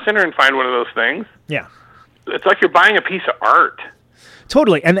Guitar Center and find one of those things. Yeah. It's like you're buying a piece of art.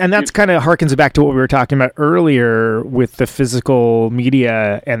 Totally, and that's kind of harkens back to what we were talking about earlier with the physical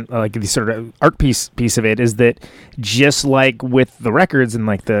media and like the sort of art piece of it, is that just like with the records and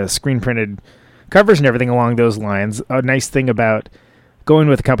like the screen printed covers and everything along those lines, a nice thing about going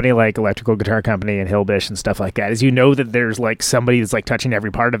with a company like Electrical Guitar Company and Hillbish and stuff like that is that there's like somebody that's like touching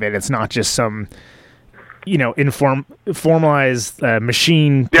every part of it. It's not just some formalized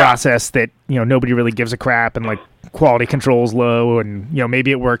machine process that nobody really gives a crap, and like quality control's low, and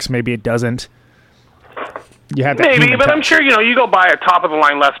maybe it works, maybe it doesn't. You have that maybe, but touch. I'm sure you go buy a top of the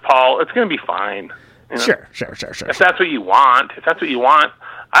line Les Paul, it's going to be fine. Sure. If that's what you want,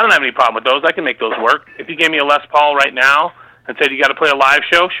 I don't have any problem with those. I can make those work. If you gave me a Les Paul right now and said you got to play a live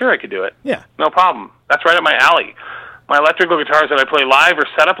show, sure, I could do it. Yeah, no problem. That's right up my alley. My electrical guitars that I play live are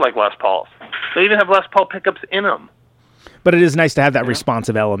set up like Les Pauls. They even have Les Paul pickups in them. But it is nice to have that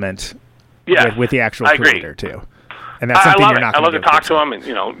responsive element with the actual creator, too. And that's something you're not going to do. I love to talk to them, and,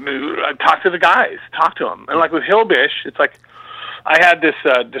 I talk to the guys, And like with Hillbish, it's like I had this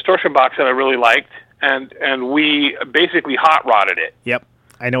distortion box that I really liked, and we basically hot rodded it. Yep,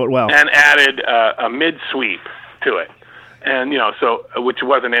 I know it well. And added a mid sweep to it, and which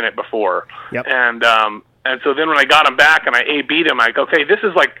wasn't in it before. Yep. And so then when I got them back and I A/B'd them, I go, okay, this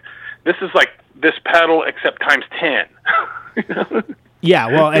is like this pedal except times 10. Yeah,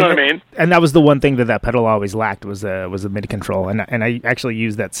 well, you know what I mean? And that was the one thing that pedal always lacked was the mid control, and I actually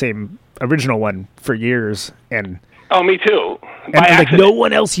used that same original one for years, and oh, me too. And like no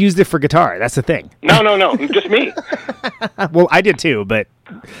one else used it for guitar. That's the thing. No, just me. Well, I did too, but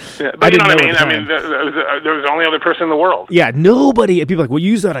you know what I mean. I mean, there was the only other person in the world. Yeah, nobody. People are like, well,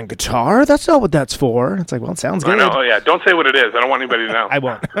 use that on guitar. That's not what that's for. It's like, well, it sounds good. I know. Oh, yeah. Don't say what it is. I don't want anybody to know. I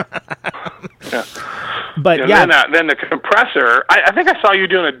won't. Yeah. But then the compressor. I think I saw you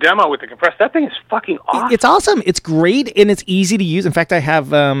doing a demo with the compressor. That thing is fucking awesome. It's awesome. It's great and it's easy to use. In fact, I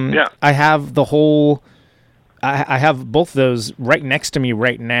have I have the whole. I have both those right next to me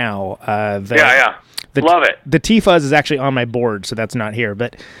right now. Love it. The T-Fuzz is actually on my board, so that's not here.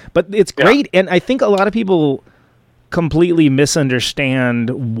 But it's great, and I think a lot of people completely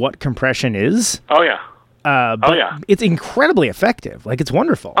misunderstand what compression is. Oh, yeah. But it's incredibly effective. Like, it's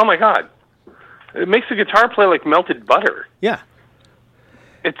wonderful. Oh, my God. It makes the guitar play like melted butter. Yeah.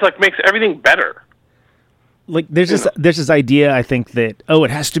 It's like makes everything better. Like there's this idea, I think, that it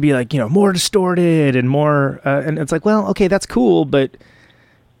has to be like, more distorted and more and it's like, well, okay, that's cool, but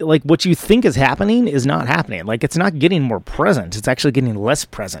like what you think is happening is not happening. Like it's not getting more present, it's actually getting less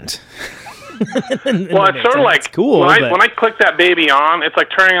present. Well, it's sort of like cool, when I click that baby on, it's like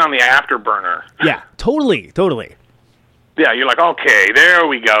turning on the afterburner. Yeah, totally. Yeah, you're like, okay, there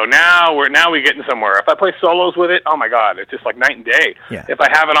we go. Now we're getting somewhere. If I play solos with it, oh my God, it's just like night and day. Yeah. If I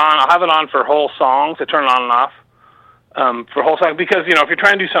have it on, I'll have it on for whole songs. I turn it on and off for whole songs because if you're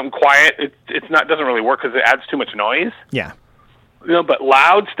trying to do something quiet, doesn't really work because it adds too much noise. Yeah. But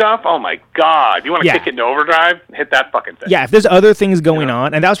loud stuff, oh my God! You want to kick it into overdrive? Hit that fucking thing. Yeah, if there's other things going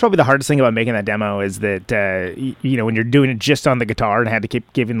on, and that was probably the hardest thing about making that demo is that when you're doing it just on the guitar and had to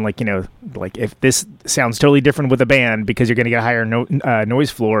keep giving like if this sounds totally different with a band because you're going to get a higher noise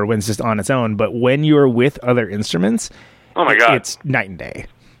floor when it's just on its own, but when you're with other instruments, oh my God, it's night and day.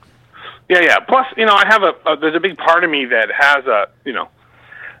 Yeah. Plus, I have there's a big part of me that has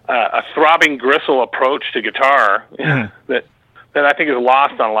a throbbing gristle approach to guitar that I think is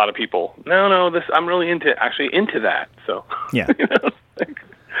lost on a lot of people. No, I'm really into that. So yeah,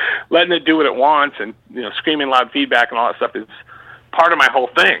 letting it do what it wants and screaming loud feedback and all that stuff is part of my whole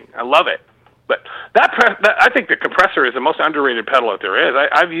thing. I love it. But I think the compressor is the most underrated pedal that there is.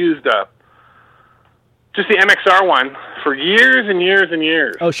 I've used just the MXR one for years and years and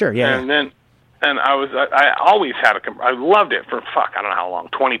years. Oh sure, yeah. And I always had I loved it for I don't know how long,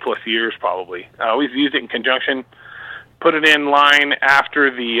 20 plus years probably. I always used it in conjunction. Put it in line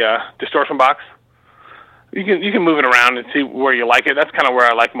after the distortion box. You can move it around and see where you like it. That's kind of where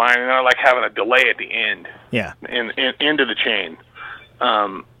I like mine, and I like having a delay at the end. Yeah. Into the chain.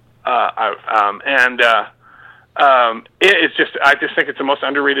 I just think it's the most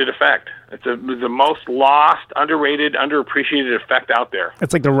underrated effect. It's the most lost, underrated, underappreciated effect out there.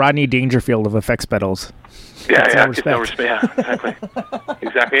 It's like the Rodney Dangerfield of effects pedals. Yeah, exactly.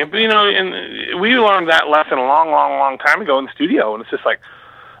 Exactly. But, and we learned that lesson a long, long, long time ago in the studio, and it's just like,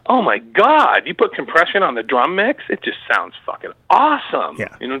 oh my God, you put compression on the drum mix, it just sounds fucking awesome.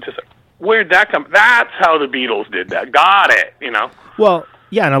 Yeah. Just like, where'd that come? That's how the Beatles did that. Got it. Well,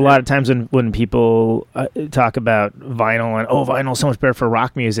 yeah, and a lot of times when people talk about vinyl and vinyl's so much better for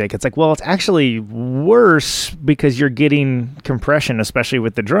rock music, it's like, well, it's actually worse because you're getting compression, especially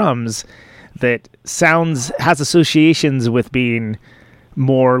with the drums, that has associations with being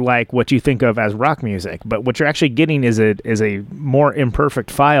more like what you think of as rock music, but what you're actually getting is a more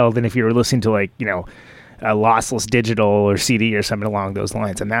imperfect file than if you were listening to a lossless digital or CD or something along those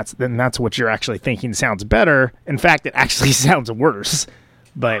lines, and that's what you're actually thinking sounds better. In fact, it actually sounds worse.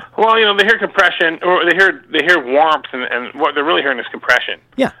 But they hear compression or they hear warmth, and what they're really hearing is compression.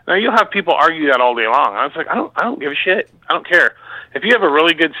 Yeah. Now you'll have people argue that all day long. I was like, I don't give a shit. I don't care if you have a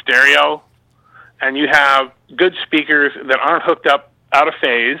really good stereo and you have good speakers that aren't hooked up out of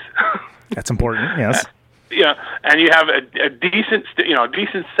phase. That's important. Yes. And you have a decent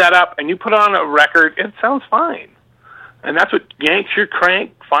decent setup, and you put on a record, it sounds fine. And that's what yanks your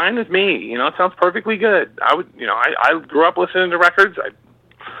crank fine with me. It sounds perfectly good. I grew up listening to records. I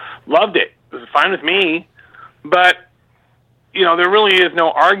loved it. It was fine with me. But, there really is no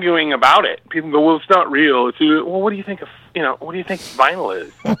arguing about it. People go, well, it's not real. Well, what do you think what do you think vinyl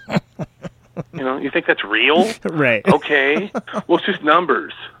is? You think that's real? Right. Okay. Well, it's just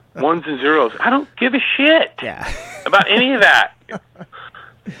numbers. Ones and zeros. I don't give a shit about any of that.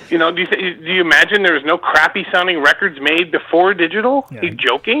 Do you imagine there was no crappy sounding records made before digital? Yeah. Are you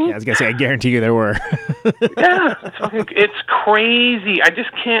joking? Yeah, I was gonna say, I guarantee you there were. Yeah, it's crazy. I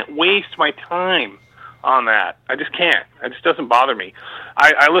just can't waste my time on that. I just can't. It just doesn't bother me.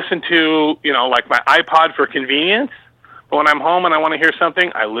 I listen to like my iPod for convenience, but when I'm home and I want to hear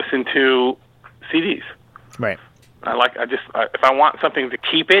something, I listen to CDs. Right. If I want something to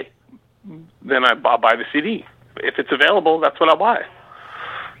keep it, then I'll buy the CD. If it's available, that's what I'll buy.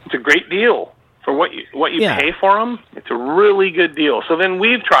 It's a great deal for what you pay for them. It's a really good deal. So then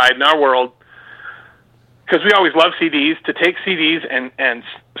we've tried in our world, because we always love CDs, to take CDs and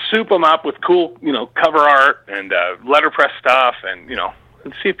soup them up with cool cover art and letterpress stuff and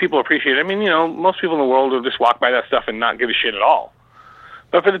see if people appreciate it. I mean, most people in the world will just walk by that stuff and not give a shit at all.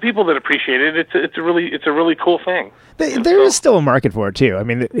 But for the people that appreciate it, it's a really cool thing. There is still a market for it too. I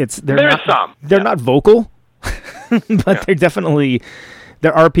mean, they're not vocal, but they're definitely.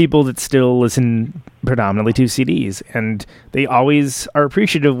 There are people that still listen predominantly to CDs, and they always are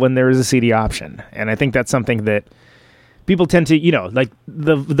appreciative when there is a CD option. And I think that's something that people tend to, like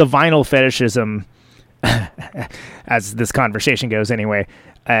the vinyl fetishism, as this conversation goes anyway,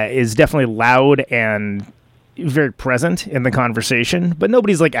 is definitely loud and very present in the conversation. But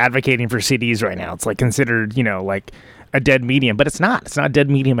nobody's like advocating for CDs right now. It's like considered, like a dead medium, but it's not. It's not a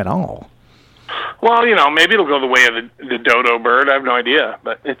dead medium at all. Well, maybe it'll go the way of the dodo bird. I have no idea,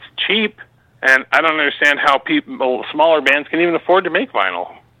 but it's cheap, and I don't understand how smaller bands can even afford to make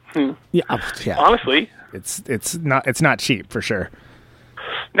vinyl. Yeah, Honestly, it's not cheap for sure.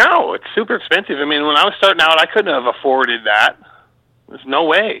 no, it's super expensive. I mean, when I was starting out, I couldn't have afforded that. There's no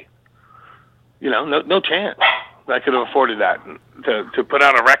way. No chance that I could have afforded that to put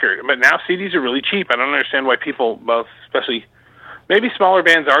out a record. But now CDs are really cheap. I don't understand why people, both, especially maybe smaller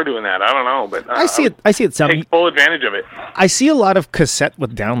bands, are doing that. I don't know, but I see it. Some take full advantage of it. I see a lot of cassette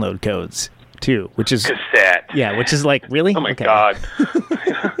with download codes too, which is cassette. Yeah, which is like really. Oh my God.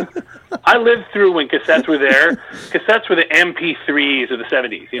 I lived through when cassettes were there. Cassettes were the MP3s of the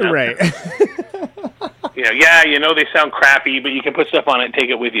 70s. Right. They sound crappy, but you can put stuff on it and take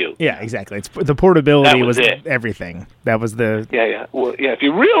it with you. Yeah, exactly. It's the portability was it. Everything. That was the. Yeah. Well, yeah. If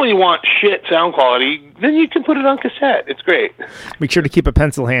you really want shit sound quality, then you can put it on cassette. It's great. Make sure to keep a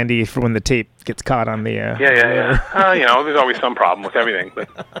pencil handy for when the tape gets caught on the. Yeah. There's always some problem with everything, but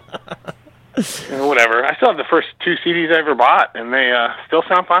whatever. I still have the first 2 CDs I ever bought, and they still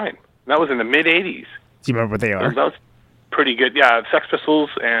sound fine. That was in the mid '80s. Do you remember what they are? That was pretty good. Yeah, Sex Pistols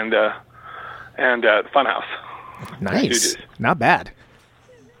and Funhouse. Nice. Not bad.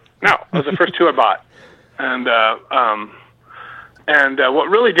 No, those were the first 2 I bought. And what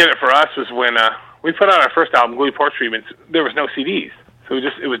really did it for us was when we put out our first album, Glue Porch Treatments, there was no CDs. So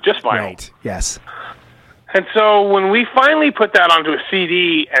it was just vinyl. Right, yes. And so when we finally put that onto a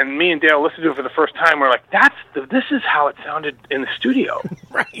CD and me and Dale listened to it for the first time, we're like, this is how it sounded in the studio.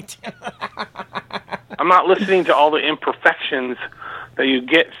 Right. I'm not listening to all the imperfections that you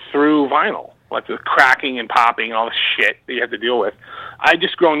get through vinyl, like the cracking and popping and all the shit that you have to deal with. I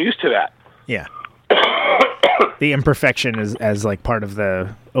just grown used to that. Yeah. The imperfection is as like part of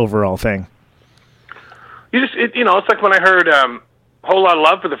the overall thing. It's like when I heard Whole Lot of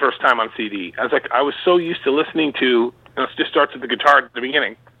Love for the first time on CD. I was so used to listening to, it just starts with the guitar at the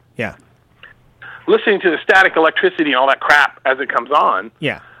beginning. Yeah. Listening to the static electricity and all that crap as it comes on.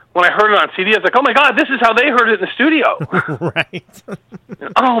 Yeah. When I heard it on CD, I was like, oh my God, this is how they heard it in the studio. Right.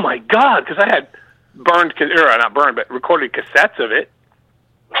 Oh my God, because I had recorded cassettes of it.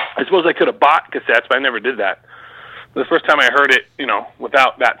 I suppose I could have bought cassettes, but I never did that. The first time I heard it,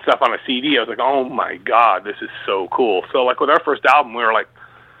 without that stuff on a CD, I was like, oh my God, this is so cool. So like with our first album, we were like,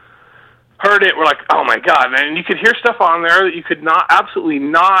 heard it, we're like, oh my God. And you could hear stuff on there that you could absolutely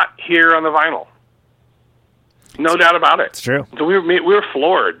not hear on the vinyl. No doubt about it. It's true. So we were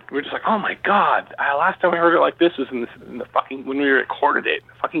floored. We were just like, oh my God. Last time I heard it like this was in the fucking, when we recorded it,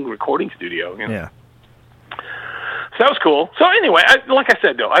 the fucking recording studio. Yeah. So that was cool. So anyway, like I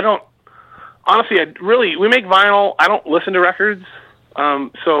said, though, honestly, we make vinyl. I don't listen to records.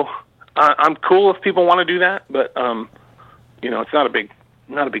 So I'm cool if people want to do that, but it's not a big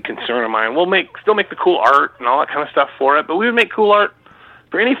concern of mine. We'll still make the cool art and all that kind of stuff for it, but we would make cool art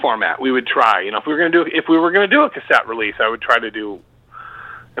for any format. We would try. If we were going to do a cassette release, I would try to do.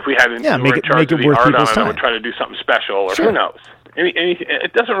 If we hadn't, make it worth people's time. I would try to do something special, or who knows. Anything.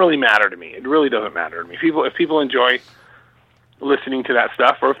 It doesn't really matter to me. It really doesn't matter to me. If people enjoy listening to that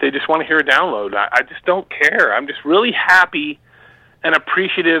stuff, or if they just want to hear a download, I just don't care. I'm just really happy and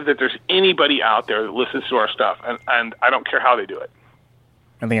appreciative that there's anybody out there that listens to our stuff, and I don't care how they do it.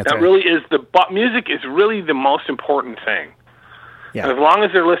 I think that's really is music is really the most important thing. Yeah. And as long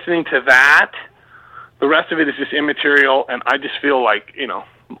as they're listening to that, the rest of it is just immaterial, and I just feel like,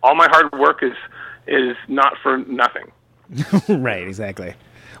 all my hard work is not for nothing. Right, exactly.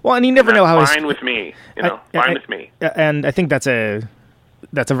 Well, and you never know how fine with me, fine with me. And I think that's a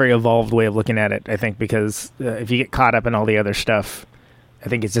very evolved way of looking at it, I think, because if you get caught up in all the other stuff, I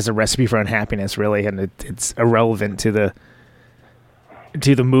think it's just a recipe for unhappiness, really, and it's irrelevant to the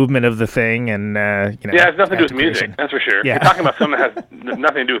movement of the thing, and yeah, it has nothing to do with music, that's for sure. Yeah. You're talking about something that has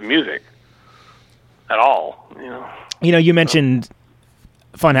nothing to do with music at all. You mentioned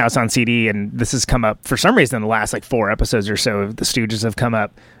Funhouse on CD, and this has come up for some reason in the last 4 episodes or so. The Stooges have come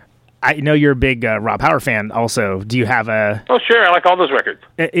up. I know you're a big Raw Power fan. Also, do you have a? Oh, sure. I like all those records.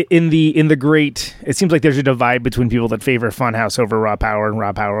 In the great, it seems like there's a divide between people that favor Funhouse over Raw Power and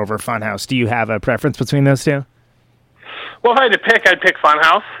Raw Power over Funhouse. Do you have a preference between those two? Well, if I had to pick, I'd pick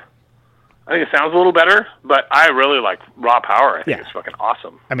Funhouse. I think it sounds a little better, but I really like Raw Power. I think it's fucking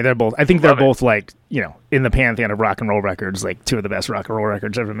awesome. I mean, they're both. I think they're both in the pantheon of rock and roll records, two of the best rock and roll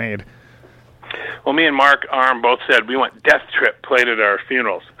records ever made. Well, me and Mark Arm both said we want Death Trip played at our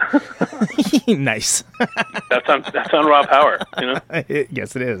funerals. Nice. That's on Raw Power.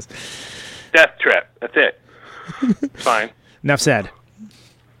 Yes, it is. Death Trip. That's it. It's fine. Enough said.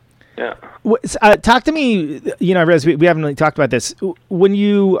 Yeah. Talk to me. I realize we haven't really talked about this. When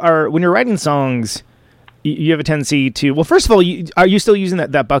you're writing songs, you have a tendency to. Well, first of all, are you still using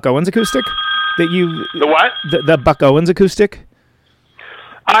that Buck Owens acoustic? The what? The Buck Owens acoustic.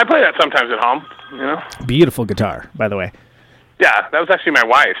 I play that sometimes at home, you know. Beautiful guitar, by the way. Yeah, that was actually my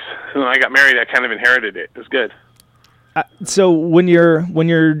wife's. When I got married, I kind of inherited it. It was good. So when you're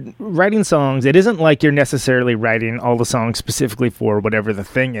writing songs, it isn't like you're necessarily writing all the songs specifically for whatever the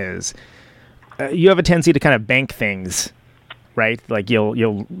thing is. You have a tendency to kind of bank things, right? Like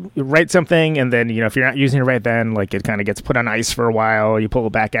you'll write something, and then if you're not using it right then, like it kind of gets put on ice for a while. You pull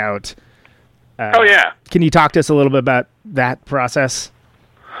it back out. Oh yeah. Can you talk to us a little bit about that process?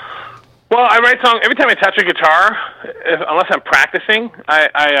 Well, I write songs every time I touch a guitar. Unless I'm practicing,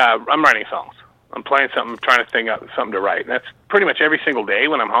 I'm writing songs. I'm playing something, trying to think up something to write. And that's pretty much every single day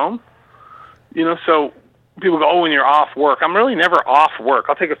when I'm home. So people go, oh, when you're off work. I'm really never off work.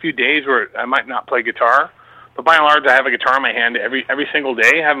 I'll take a few days where I might not play guitar. But by and large, I have a guitar in my hand every single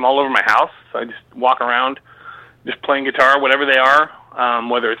day. I have them all over my house. So I just walk around just playing guitar, whatever they are,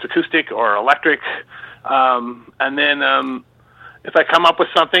 whether it's acoustic or electric. And then if I come up with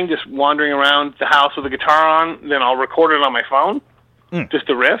something just wandering around the house with a guitar on, then I'll record it on my phone, just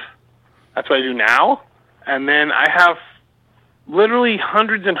a riff. That's what I do now. And then I have literally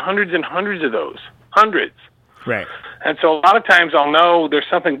hundreds and hundreds and hundreds of those. Hundreds. Right. And so a lot of times I'll know there's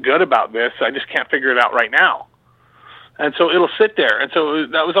something good about this. I just can't figure it out right now. And so it'll sit there. And so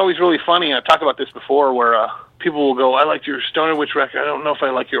that was always really funny. I've talked about this before where people will go, I like your Stoner Witch record. I don't know if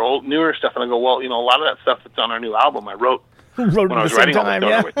I like your old, newer stuff. And I go, well, a lot of that stuff that's on our new album I wrote when I was writing all the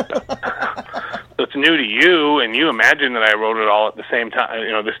Stoner Witch stuff. So it's new to you, and you imagine that I wrote it all at the same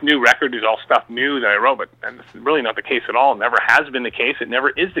time. This new record is all stuff new that I wrote, and this is really not the case at all. It never has been the case. It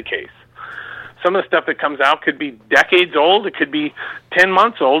never is the case. Some of the stuff that comes out could be decades old. It could be 10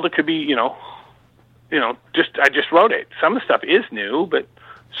 months old. It could be, I just wrote it. Some of the stuff is new, but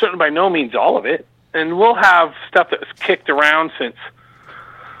certainly by no means all of it. And we'll have stuff that's kicked around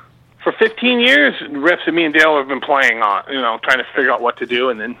for 15 years, riffs that me and Dale have been playing on, trying to figure out what to do,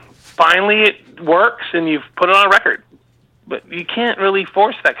 and then finally it works and you've put it on a record. But you can't really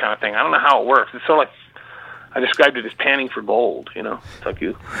force that kind of thing. I don't know how it works. It's sort of like, I described it as panning for gold, It's like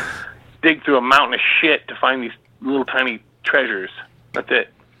you dig through a mountain of shit to find these little tiny treasures. That's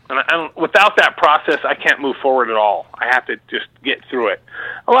it. And without that process, I can't move forward at all. I have to just get through it.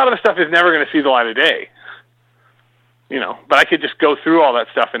 A lot of the stuff is never going to see the light of day. But I could just go through all that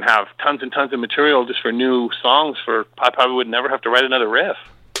stuff and have tons and tons of material just for new songs. I probably would never have to write another riff,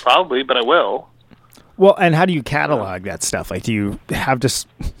 probably, but I will. Well, and how do you catalog that stuff? Like, do you have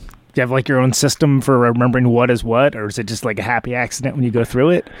like your own system for remembering what is what, or is it just like a happy accident when you go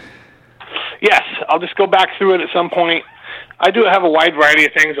through it? Yes, I'll just go back through it at some point. I do have a wide variety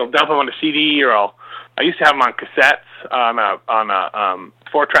of things. I'll dump them on a CD, or I used to have them on cassettes, on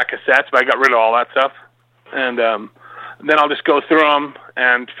 4-track cassettes, but I got rid of all that stuff. And then I'll just go through them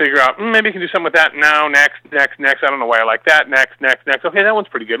and figure out, maybe I can do something with that now, next. I don't know why I like that. Next. Okay, that one's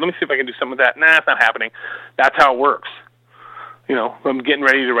pretty good. Let me see if I can do something with that. Nah, it's not happening. That's how it works. If I'm getting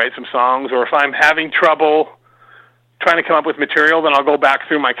ready to write some songs, or if I'm having trouble trying to come up with material, then I'll go back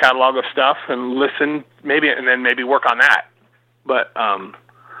through my catalog of stuff and listen, and then maybe work on that. But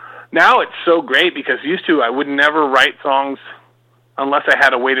now it's so great because used to I would never write songs unless I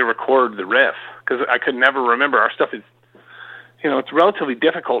had a way to record the riff, because I could never remember. Our stuff is, it's relatively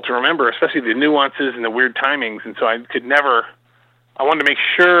difficult to remember, especially the nuances and the weird timings, and so I wanted to make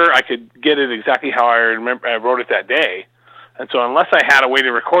sure I could get it exactly how I wrote it that day. And so unless I had a way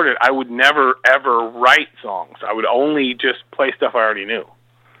to record it, I would never, ever write songs. I would only just play stuff I already knew.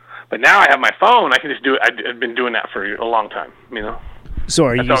 But now I have my phone, I can just do it. I've been doing that for a long time, So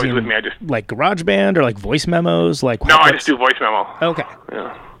are you That's using always with me. like GarageBand or like voice memos? No, I just do voice memo. Okay.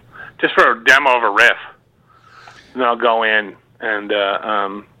 Yeah. Just for a demo of a riff. And then I'll go in and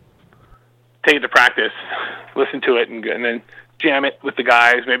take it to practice, listen to it, and then jam it with the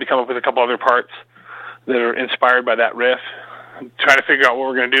guys, maybe come up with a couple other parts that are inspired by that riff. Try to figure out what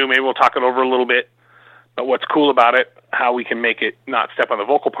we're going to do. Maybe we'll talk it over a little bit. But what's cool about it, how we can make it not step on the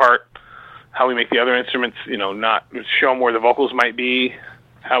vocal part, how we make the other instruments, not show them where the vocals might be,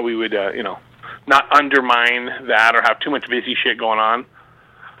 how we would, not undermine that or have too much busy shit going on.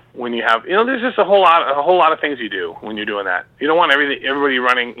 When you have, there's just a whole lot of things you do when you're doing that. You don't want everybody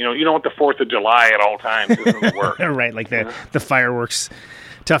running, you don't want the 4th of July at all times. It doesn't work. Right, like the fireworks,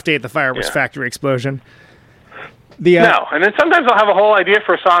 tough day at the fireworks factory explosion. No, and then sometimes I'll have a whole idea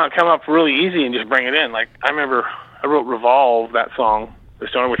for a song that come up really easy and just bring it in. Like, I remember I wrote Revolve, that song, the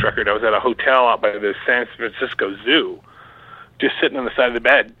Stoner Witch record. I was at a hotel out by the San Francisco Zoo, just sitting on the side of the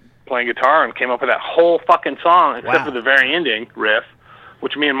bed playing guitar, and came up with that whole fucking song, except for the very ending riff,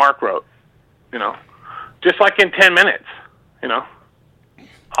 which me and Mark wrote, just like in 10 minutes,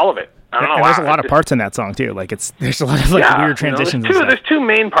 all of it. I don't know. And there's a lot of parts in that song too. Like there's a lot of weird transitions. There's two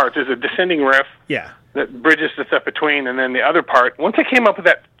main parts. There's a descending riff. Yeah. That bridges the stuff between, and then the other part. Once I came up with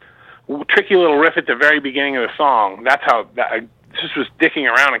that tricky little riff at the very beginning of the song, that's how I just was dicking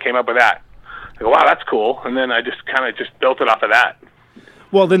around and came up with that. I go, wow, that's cool. And then I just kind of built it off of that.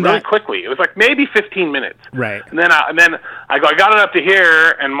 Well, then really quickly. It was like maybe 15 minutes. Right. And then I got it up to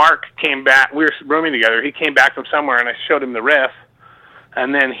here, and Mark came back. We were rooming together. He came back from somewhere, and I showed him the riff.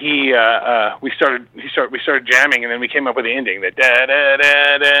 And then we started jamming, and then we came up with the ending, the da da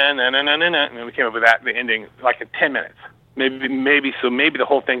da da na na na na, and then we came up with the ending like in 10 minutes, maybe the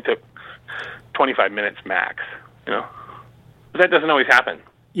whole thing took 25 minutes max, But that doesn't always happen.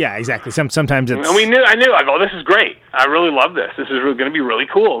 Yeah, exactly. Sometimes it's. And I knew. I go, this is great. I really love this. This is going to be really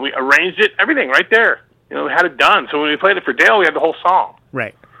cool. And we arranged it, everything right there. We had it done. So when we played it for Dale, we had the whole song.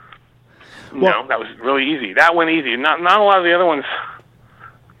 Right. Well, that was really easy. That went easy. Not a lot of the other ones.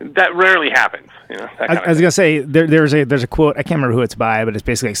 That rarely happens. I was gonna say there's a quote. I can't remember who it's by, but it's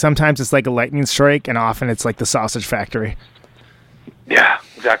basically like, sometimes it's like a lightning strike, and often it's like the sausage factory. Yeah,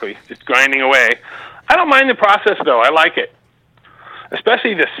 exactly. Just grinding away. I don't mind the process though. I like it.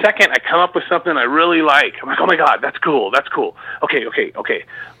 Especially the second I come up with something I really like. I'm like, oh my God, that's cool. Okay.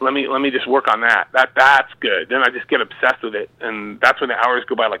 Let me just work on that. That's good. Then I just get obsessed with it, and that's when the hours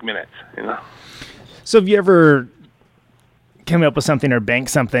go by like minutes. So have you ever come up with something or bank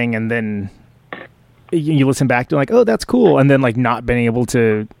something, and then you listen back to like, oh, that's cool, and then like not been able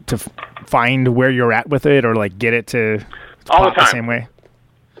to find where you're at with it, or like get it to all pop the same way?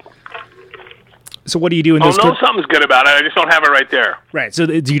 So what do you do in those? Oh, no, something's good about it. I just don't have it right there. Right. So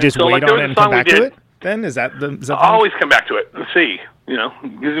do you just wait on it and come back to it? Then is that the? I'll always come back to it and see.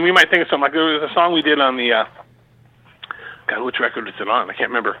 Because we might think of something like there was a song we did on the. God, which record is it on? I can't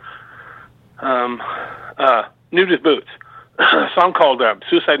remember. Nudist Boots, a song called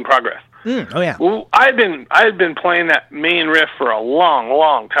 "Suicide in Progress." Oh yeah. Well, I had been playing that main riff for a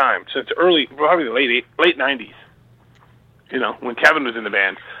long time, since probably the late '90s. When Kevin was in the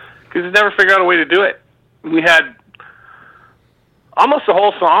band. Because he never figured out a way to do it. We had almost the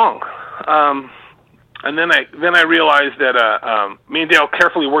whole song, and then I realized that me and Dale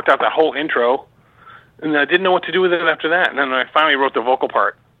carefully worked out that whole intro, and I didn't know what to do with it after that. And then I finally wrote the vocal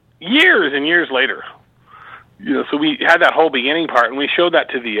part years and years later. So we had that whole beginning part, and we showed that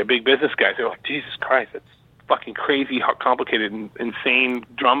to the big business guys. They were like, "Jesus Christ, that's fucking crazy, complicated, and insane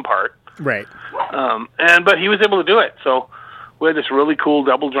drum part." Right. But he was able to do it. So. We had this really cool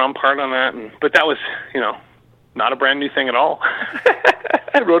double drum part on that, but that was, not a brand new thing at all.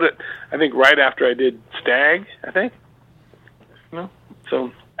 I wrote it, I think, right after I did Stag, I think.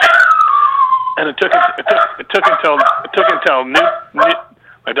 So, and it took until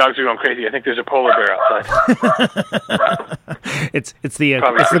my dogs are going crazy. I think there's a polar bear outside. it's the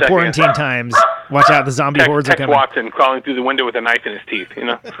quarantine times. Watch out, the zombie hordes are coming. Watson crawling through the window with a knife in his teeth.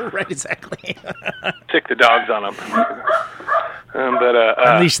 Right, exactly. Sick the dogs on him.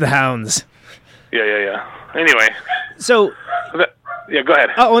 Unleash the hounds. Yeah. Anyway. So. Yeah, go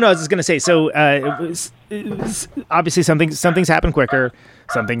ahead. Oh no, I was just gonna say. So it was obviously something's happened quicker.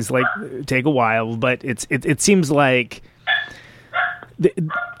 Some things like take a while, but it seems like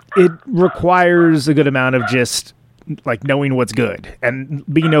it requires a good amount of just like knowing what's good and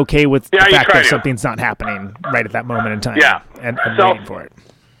being okay with the fact that something's not happening right at that moment in time. Yeah, and waiting for it.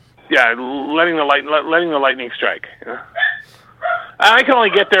 Yeah, letting the lightning strike. I can only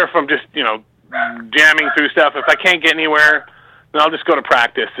get there from just jamming through stuff. If I can't get anywhere, then I'll just go to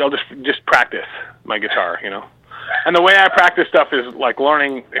practice. I'll just practice my guitar, And the way I practice stuff is like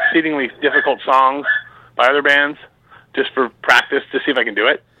learning exceedingly difficult songs by other bands, just for practice to see if I can do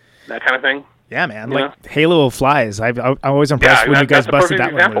it, that kind of thing. Yeah, man. Like Halo Flies. I'm always impressed when you guys busted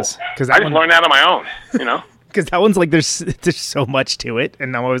that one. Because I just learned that on my own, Because that one's like there's so much to it,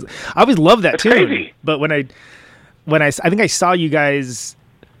 and I always love that tune. Crazy. But when I think I saw you guys,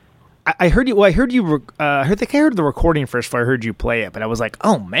 I heard you. Well, I heard you. I heard the recording first before I heard you play it. But I was like,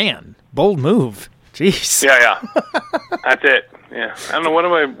 oh man, bold move. Jeez. Yeah. That's it. Yeah. I don't know what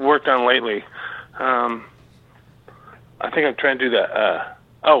have I worked on lately. I think I'm trying to do the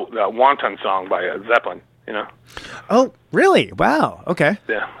Wonton song by Zeppelin. Oh, really? Wow. Okay.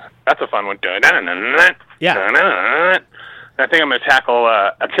 Yeah, that's a fun one. Yeah. I think I'm going to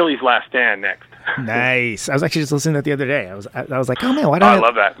tackle Achilles' Last Stand next. Nice. I was actually just listening to that the other day. I was like, oh man, why don't I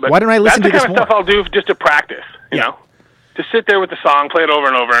love that? But why don't I listen to this more? That's the kind of stuff I'll do just to practice. You know, just sit there with the song, play it over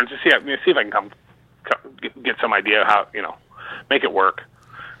and over, and just see if I can get some idea how make it work.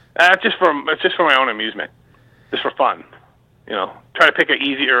 It's just for my own amusement, just for fun. Try to pick an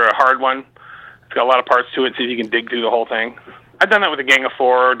easy or a hard one. It's got a lot of parts to it. See if you can dig through the whole thing. I've done that with a Gang of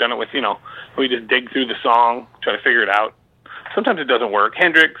Four. Done it with we just dig through the song, try to figure it out. Sometimes it doesn't work.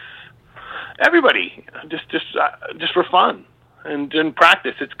 Hendrix, everybody, just for fun and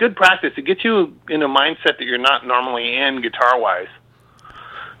practice. It's good practice. It gets you in a mindset that you're not normally in guitar wise.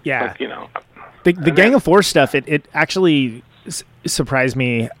 Yeah, like, the Gang of Four stuff. It actually surprised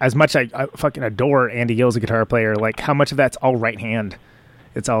me as much. I fucking adore Andy Gill as a guitar player. Like how much of that's all right hand.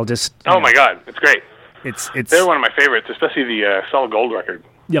 It's all just. My God, it's great. It's they're one of my favorites, especially the Solid Gold record.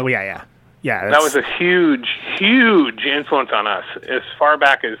 Yeah. That was a huge influence on us as far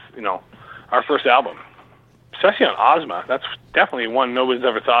back as our first album, especially on Ozma. That's definitely one nobody's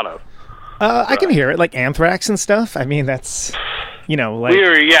ever thought of. I can hear it, like Anthrax and stuff. I mean, that's like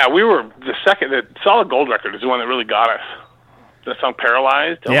we were the second. The Solid Gold record is the one that really got us. The song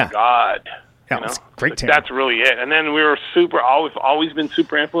 "Paralyzed." Oh my God. Yeah, it's great. That's really it. And then we were always been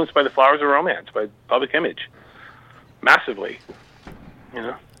super influenced by the Flowers of Romance by Public Image, massively.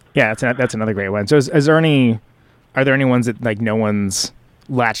 Yeah, that's another great one. So, are there any ones that like no one's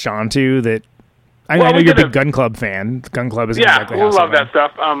latched onto that? I know you're a big Gun Club fan. Gun Club is exactly we love that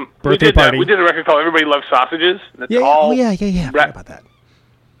stuff. Birthday Party. We did a record called "Everybody Loves Sausages." That's yeah. I forgot about that.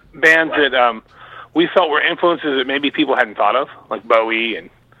 Bands that we felt were influences that maybe people hadn't thought of, like Bowie and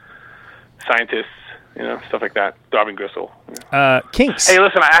Scientists, stuff like that. Throbbing Gristle. Kinks. Hey,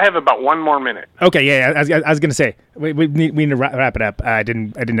 listen, I have about 1 more minute. Okay, yeah. I was gonna say we need to wrap it up. I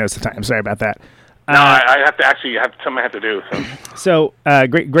didn't notice the time. Sorry about that. No, I have to actually have something I have to do. So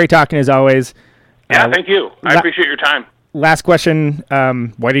great talking as always. Yeah, thank you. I appreciate your time. Last question.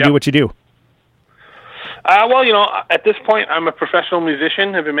 Why do you do what you do? Well, at this point, I'm a professional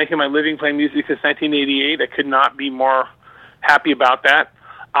musician. I've been making my living playing music since 1988. I could not be more happy about that.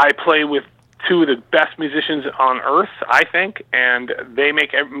 I play with two of the best musicians on earth, I think, and they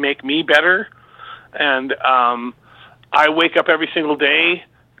make me better. And I wake up every single day.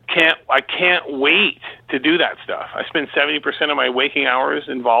 I can't wait to do that stuff. I spend 70% of my waking hours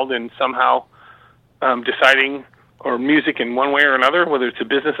involved in somehow deciding or music in one way or another, whether it's a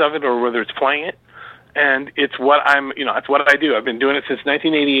business of it or whether it's playing it. And it's what it's what I do. I've been doing it since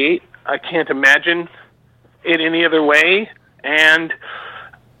 1988. I can't imagine it any other way. And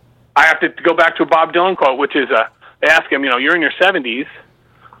I have to go back to a Bob Dylan quote, which is, they ask him, you're in your 70s.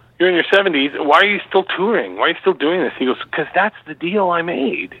 You're in your 70s. Why are you still touring? Why are you still doing this? He goes, because that's the deal I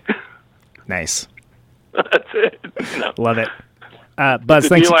made. Nice. That's it. Love it. Buzz,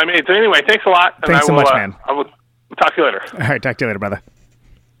 thanks. The deal I made. So anyway, thanks a lot. Thanks so much, man. I will talk to you later. All right, talk to you later, brother.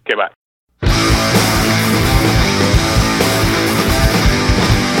 Okay, bye.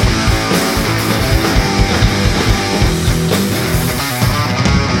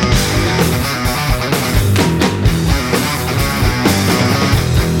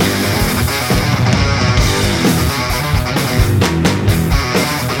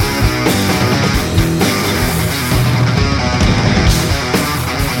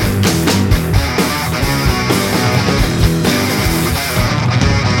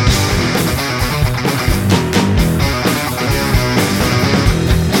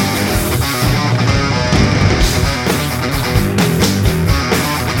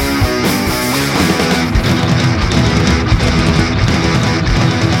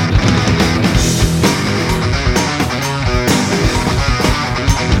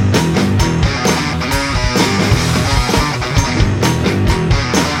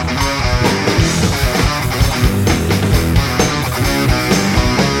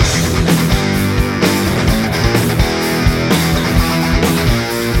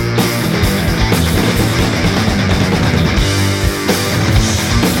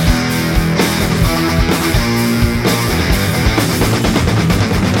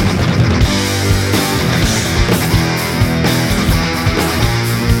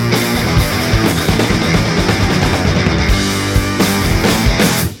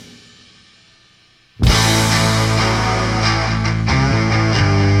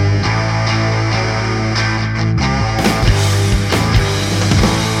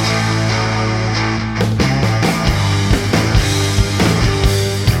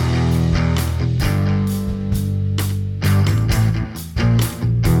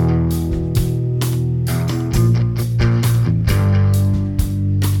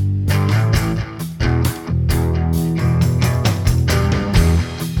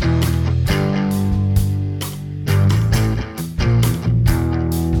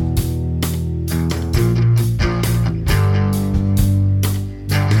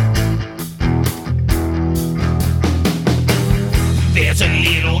 There's a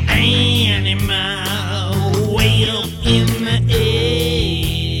little animal way up in the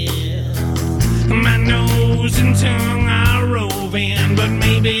air. My nose and tongue are rolling. moving, but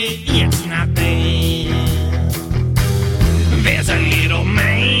maybe it's not there. There's a little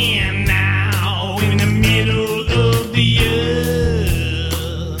man now in the middle of the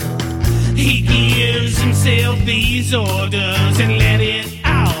earth. He gives himself these orders and let it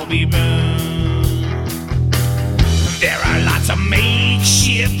all be burned. There are lots of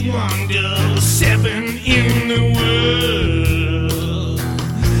makeshift wonders, 7 in the world.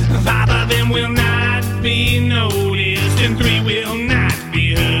 5 of them will not be noticed and 3 will not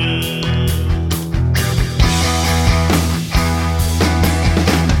be heard.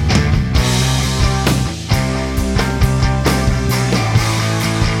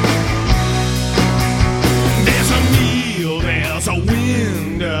 There's a meal, there's a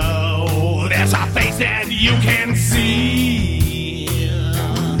window, there's a face that you can see.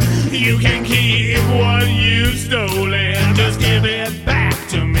 You can keep what you've stolen, just give it back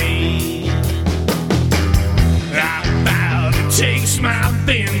to me. I'm about to take my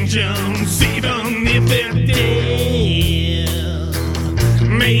vengeance, even if they're dead.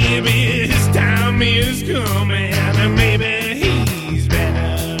 Maybe his time is coming, and maybe he's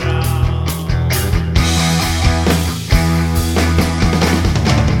better off.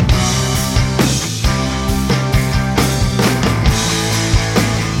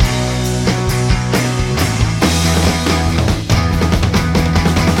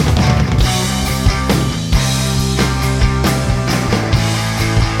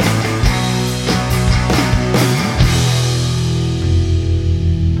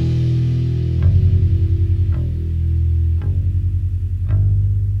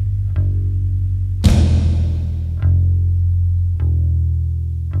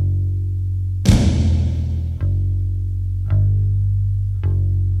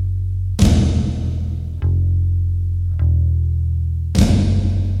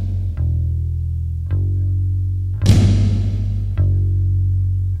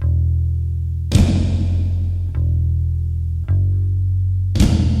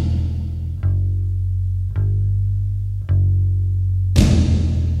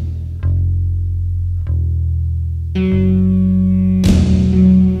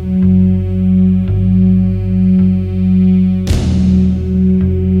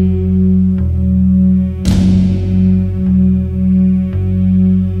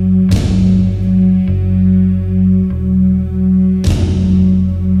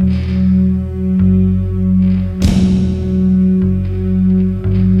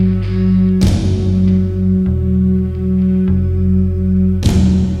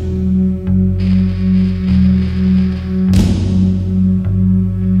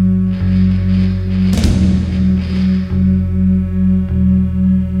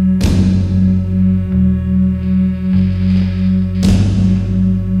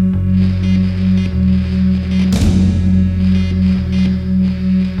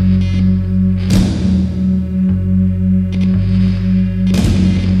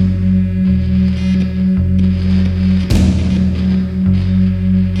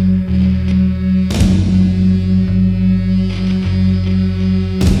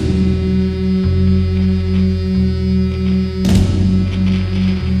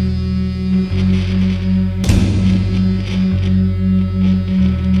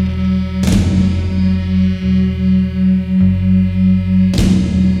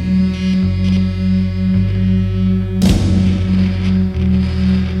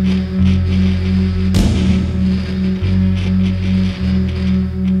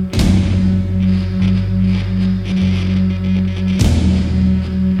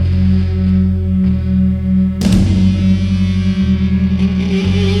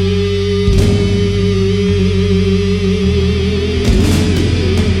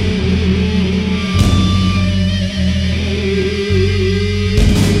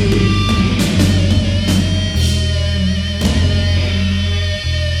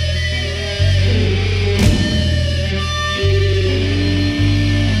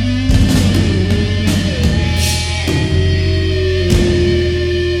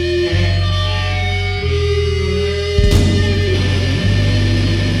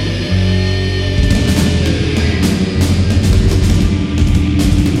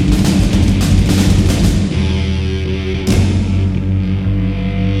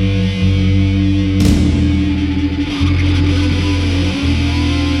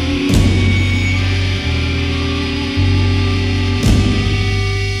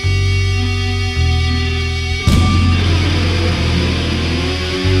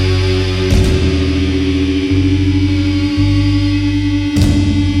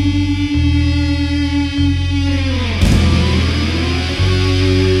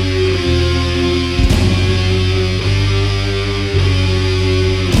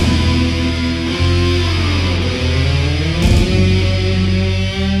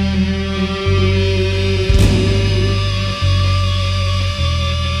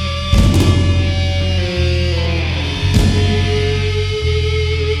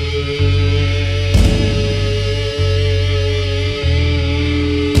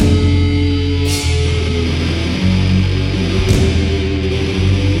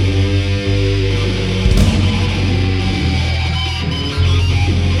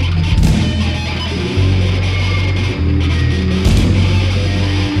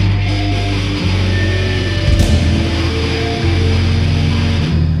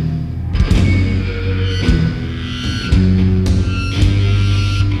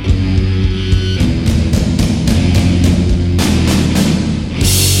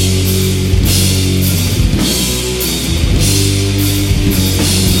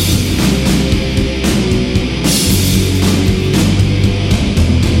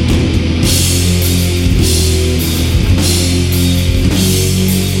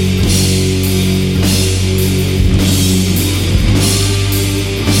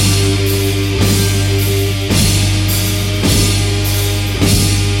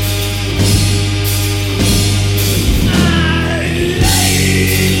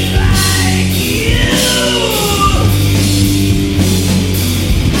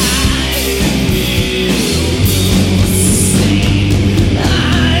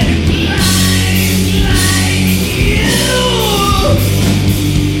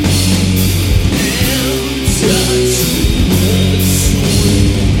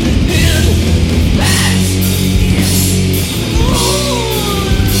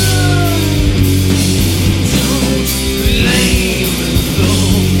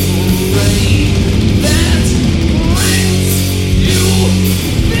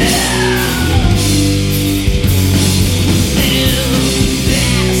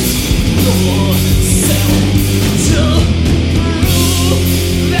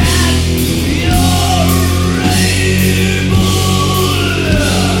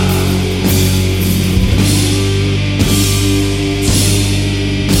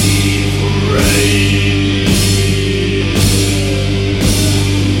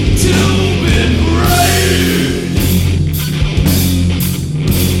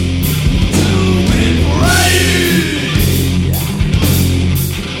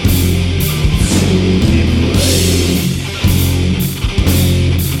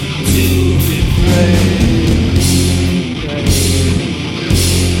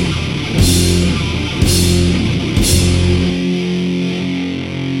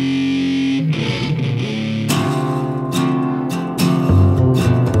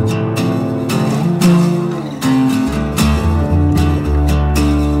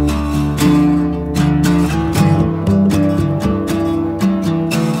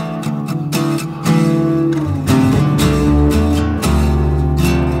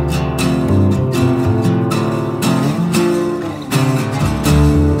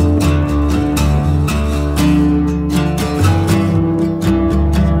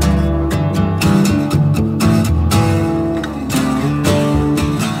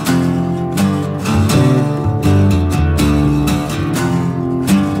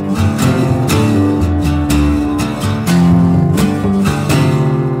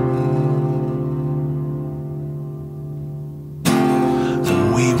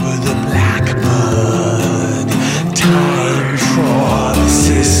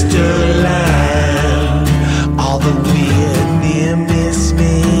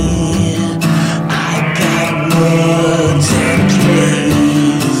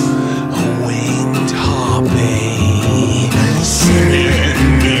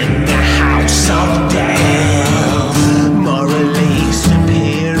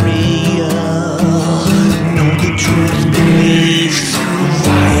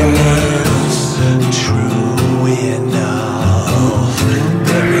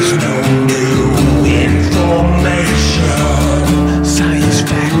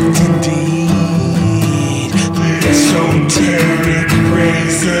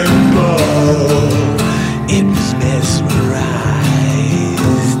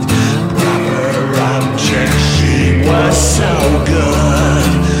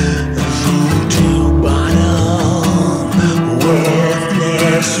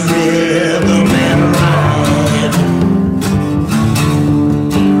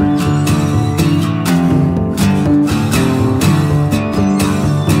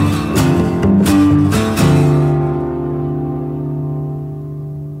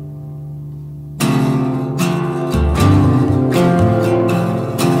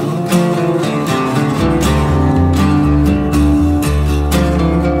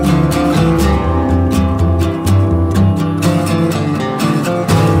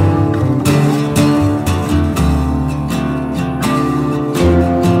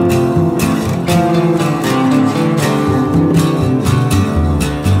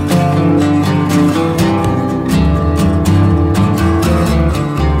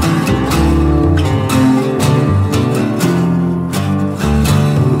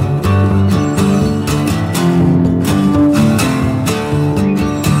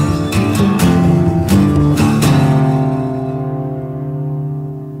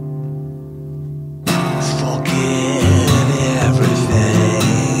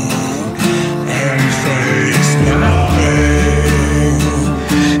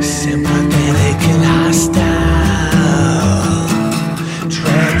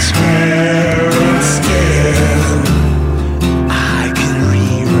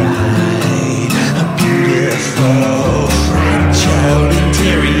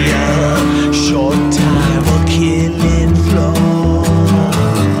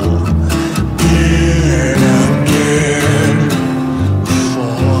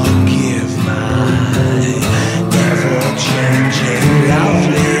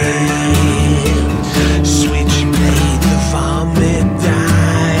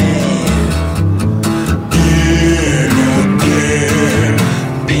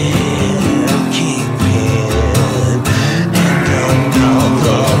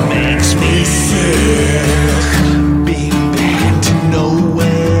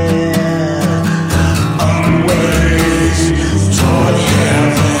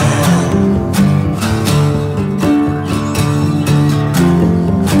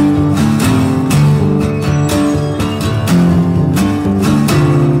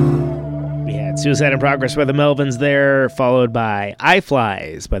 Suicide in Progress by the Melvins there, followed by I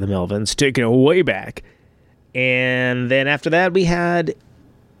Flies by the Melvins, taking it way back. And then after that, we had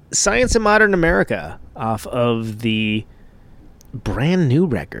Science in Modern America off of the brand new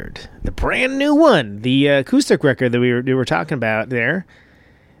record. The brand new one. The acoustic record that we were talking about there.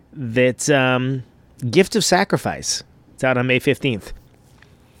 That's Gift of Sacrifice. It's out on May 15th.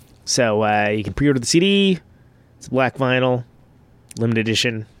 So you can pre-order the CD. It's black vinyl, limited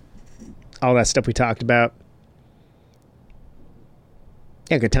edition. All that stuff we talked about.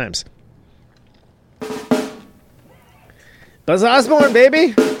 Yeah, good times. Buzz Osborne,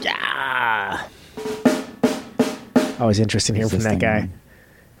 baby! Yeah! Always interesting hearing from that guy.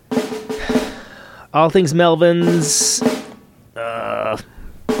 All things Melvins. Can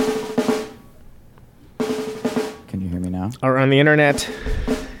you hear me now? Are on the internet.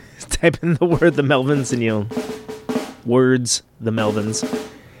 Type in the word the Melvins and you'll... Words, the Melvins.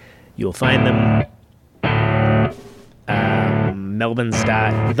 You'll find them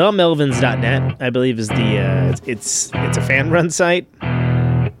themelvins.net, I believe, is the it's a fan run site,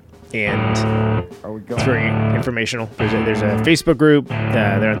 and it's very informational. There's a Facebook group,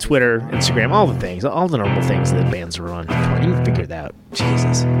 they're on Twitter, Instagram, all the things, all the normal things that bands are on. Come on, you can figure it out.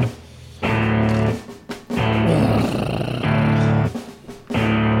 Jesus.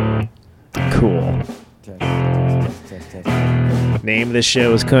 Cool. Name of this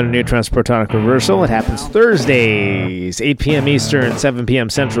show is Conan Neutron's Protonic Reversal. It happens Thursdays, 8 p.m. Eastern, 7 p.m.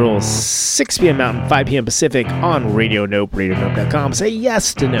 Central, 6 p.m. Mountain, 5 p.m. Pacific on Radio Nope, radionope.com. Say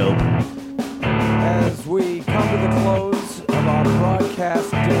yes to Nope. As we come to the close of our broadcast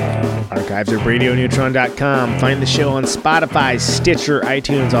day. Archives at radioneutron.com. Find the show on Spotify, Stitcher,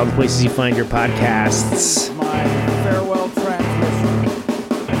 iTunes, all the places you find your podcasts. My farewell transmission.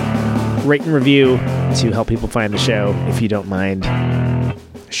 Rate and review to help people find the show, if you don't mind.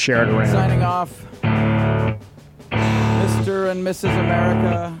 Share it around. Signing off, Mr. and Mrs.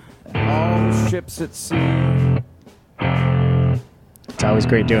 America, and all the ships at sea. It's always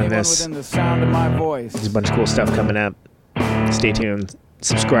great doing Anyone this. within the sound of my voice. There's a bunch of cool stuff coming up. Stay tuned.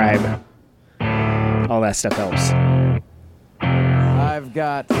 Subscribe. All that stuff helps. I've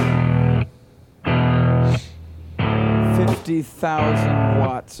got 50,000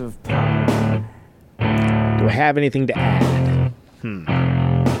 watts of power. Do I have anything to add? I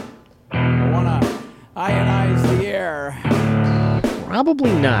want to ionize the air.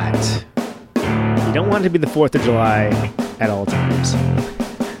 Probably not. You don't want it to be the 4th of July at all times.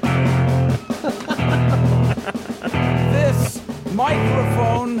 This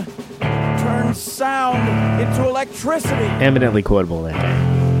microphone turns sound into electricity. Eminently quotable that day.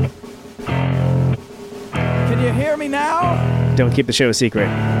 Can you hear me now? Don't keep the show a secret.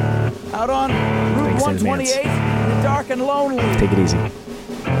 Out on Route 148, you're dark and lonely. Take it easy.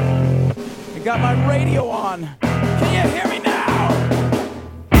 You got my radio on. Can you hear me now?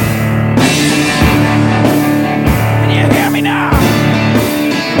 Can you hear me now?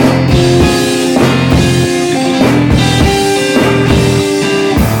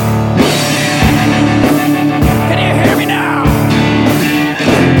 Can you hear me now?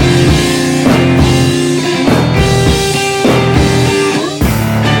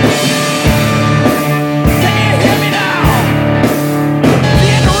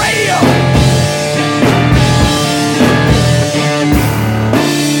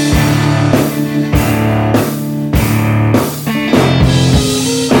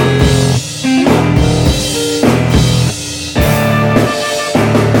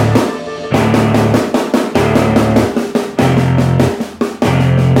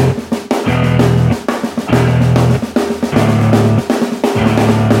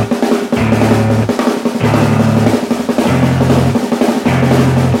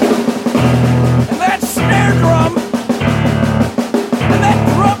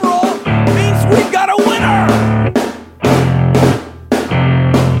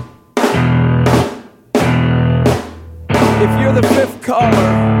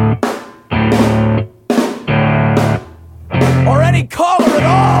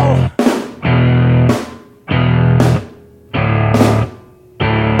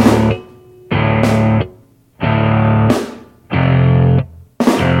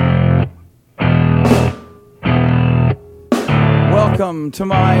 welcome to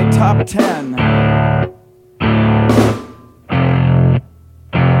my top 10.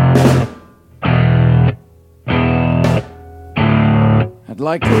 I'd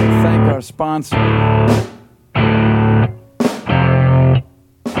like to thank our sponsor.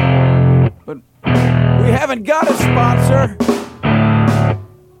 But we haven't got a sponsor.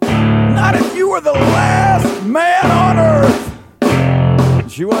 Not if you were the last man on Earth.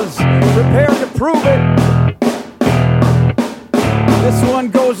 She was prepared to prove it. This one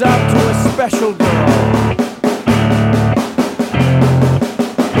goes out to a special girl.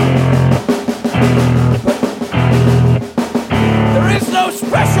 But there is no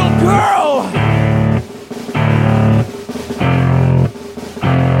special girl.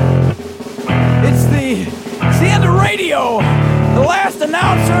 It's the end of radio. The last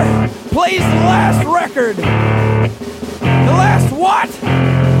announcer plays the last record. The last what?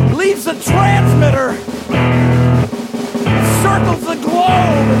 Leaves the transmitter. Circles the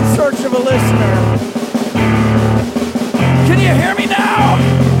globe in search of a listener. Can you hear me now?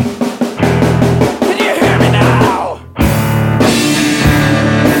 Can you hear me now?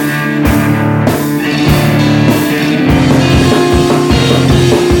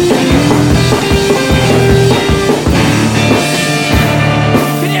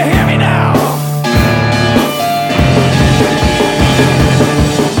 Can you hear me now?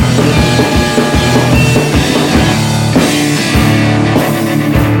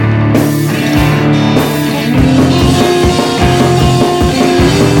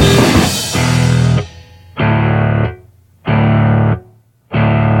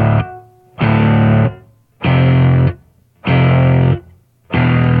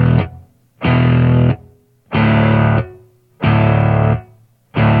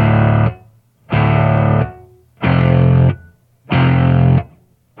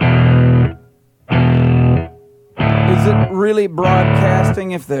 Is it really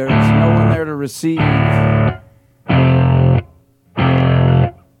broadcasting if there's no one there to receive?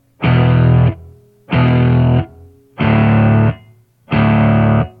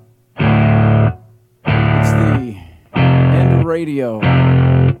 It's the end of radio.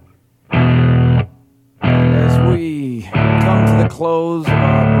 As we come to the close of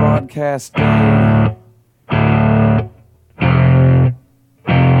our broadcast day,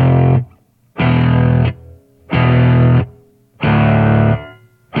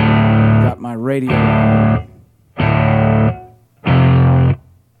 my radio on.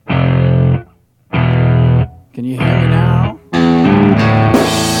 Can you hear me now?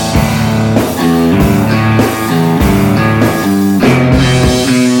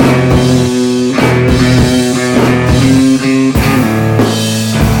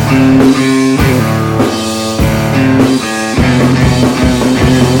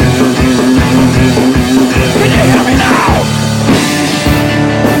 you hear me now?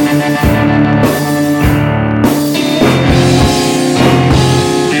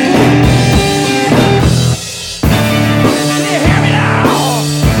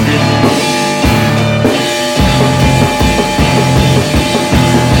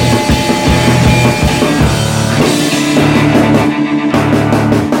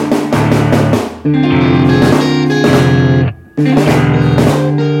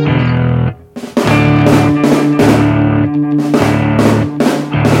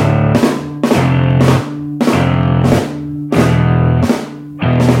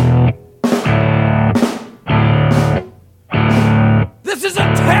 This is a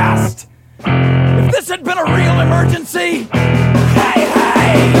test! If this had been a real emergency,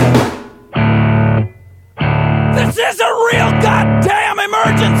 hey!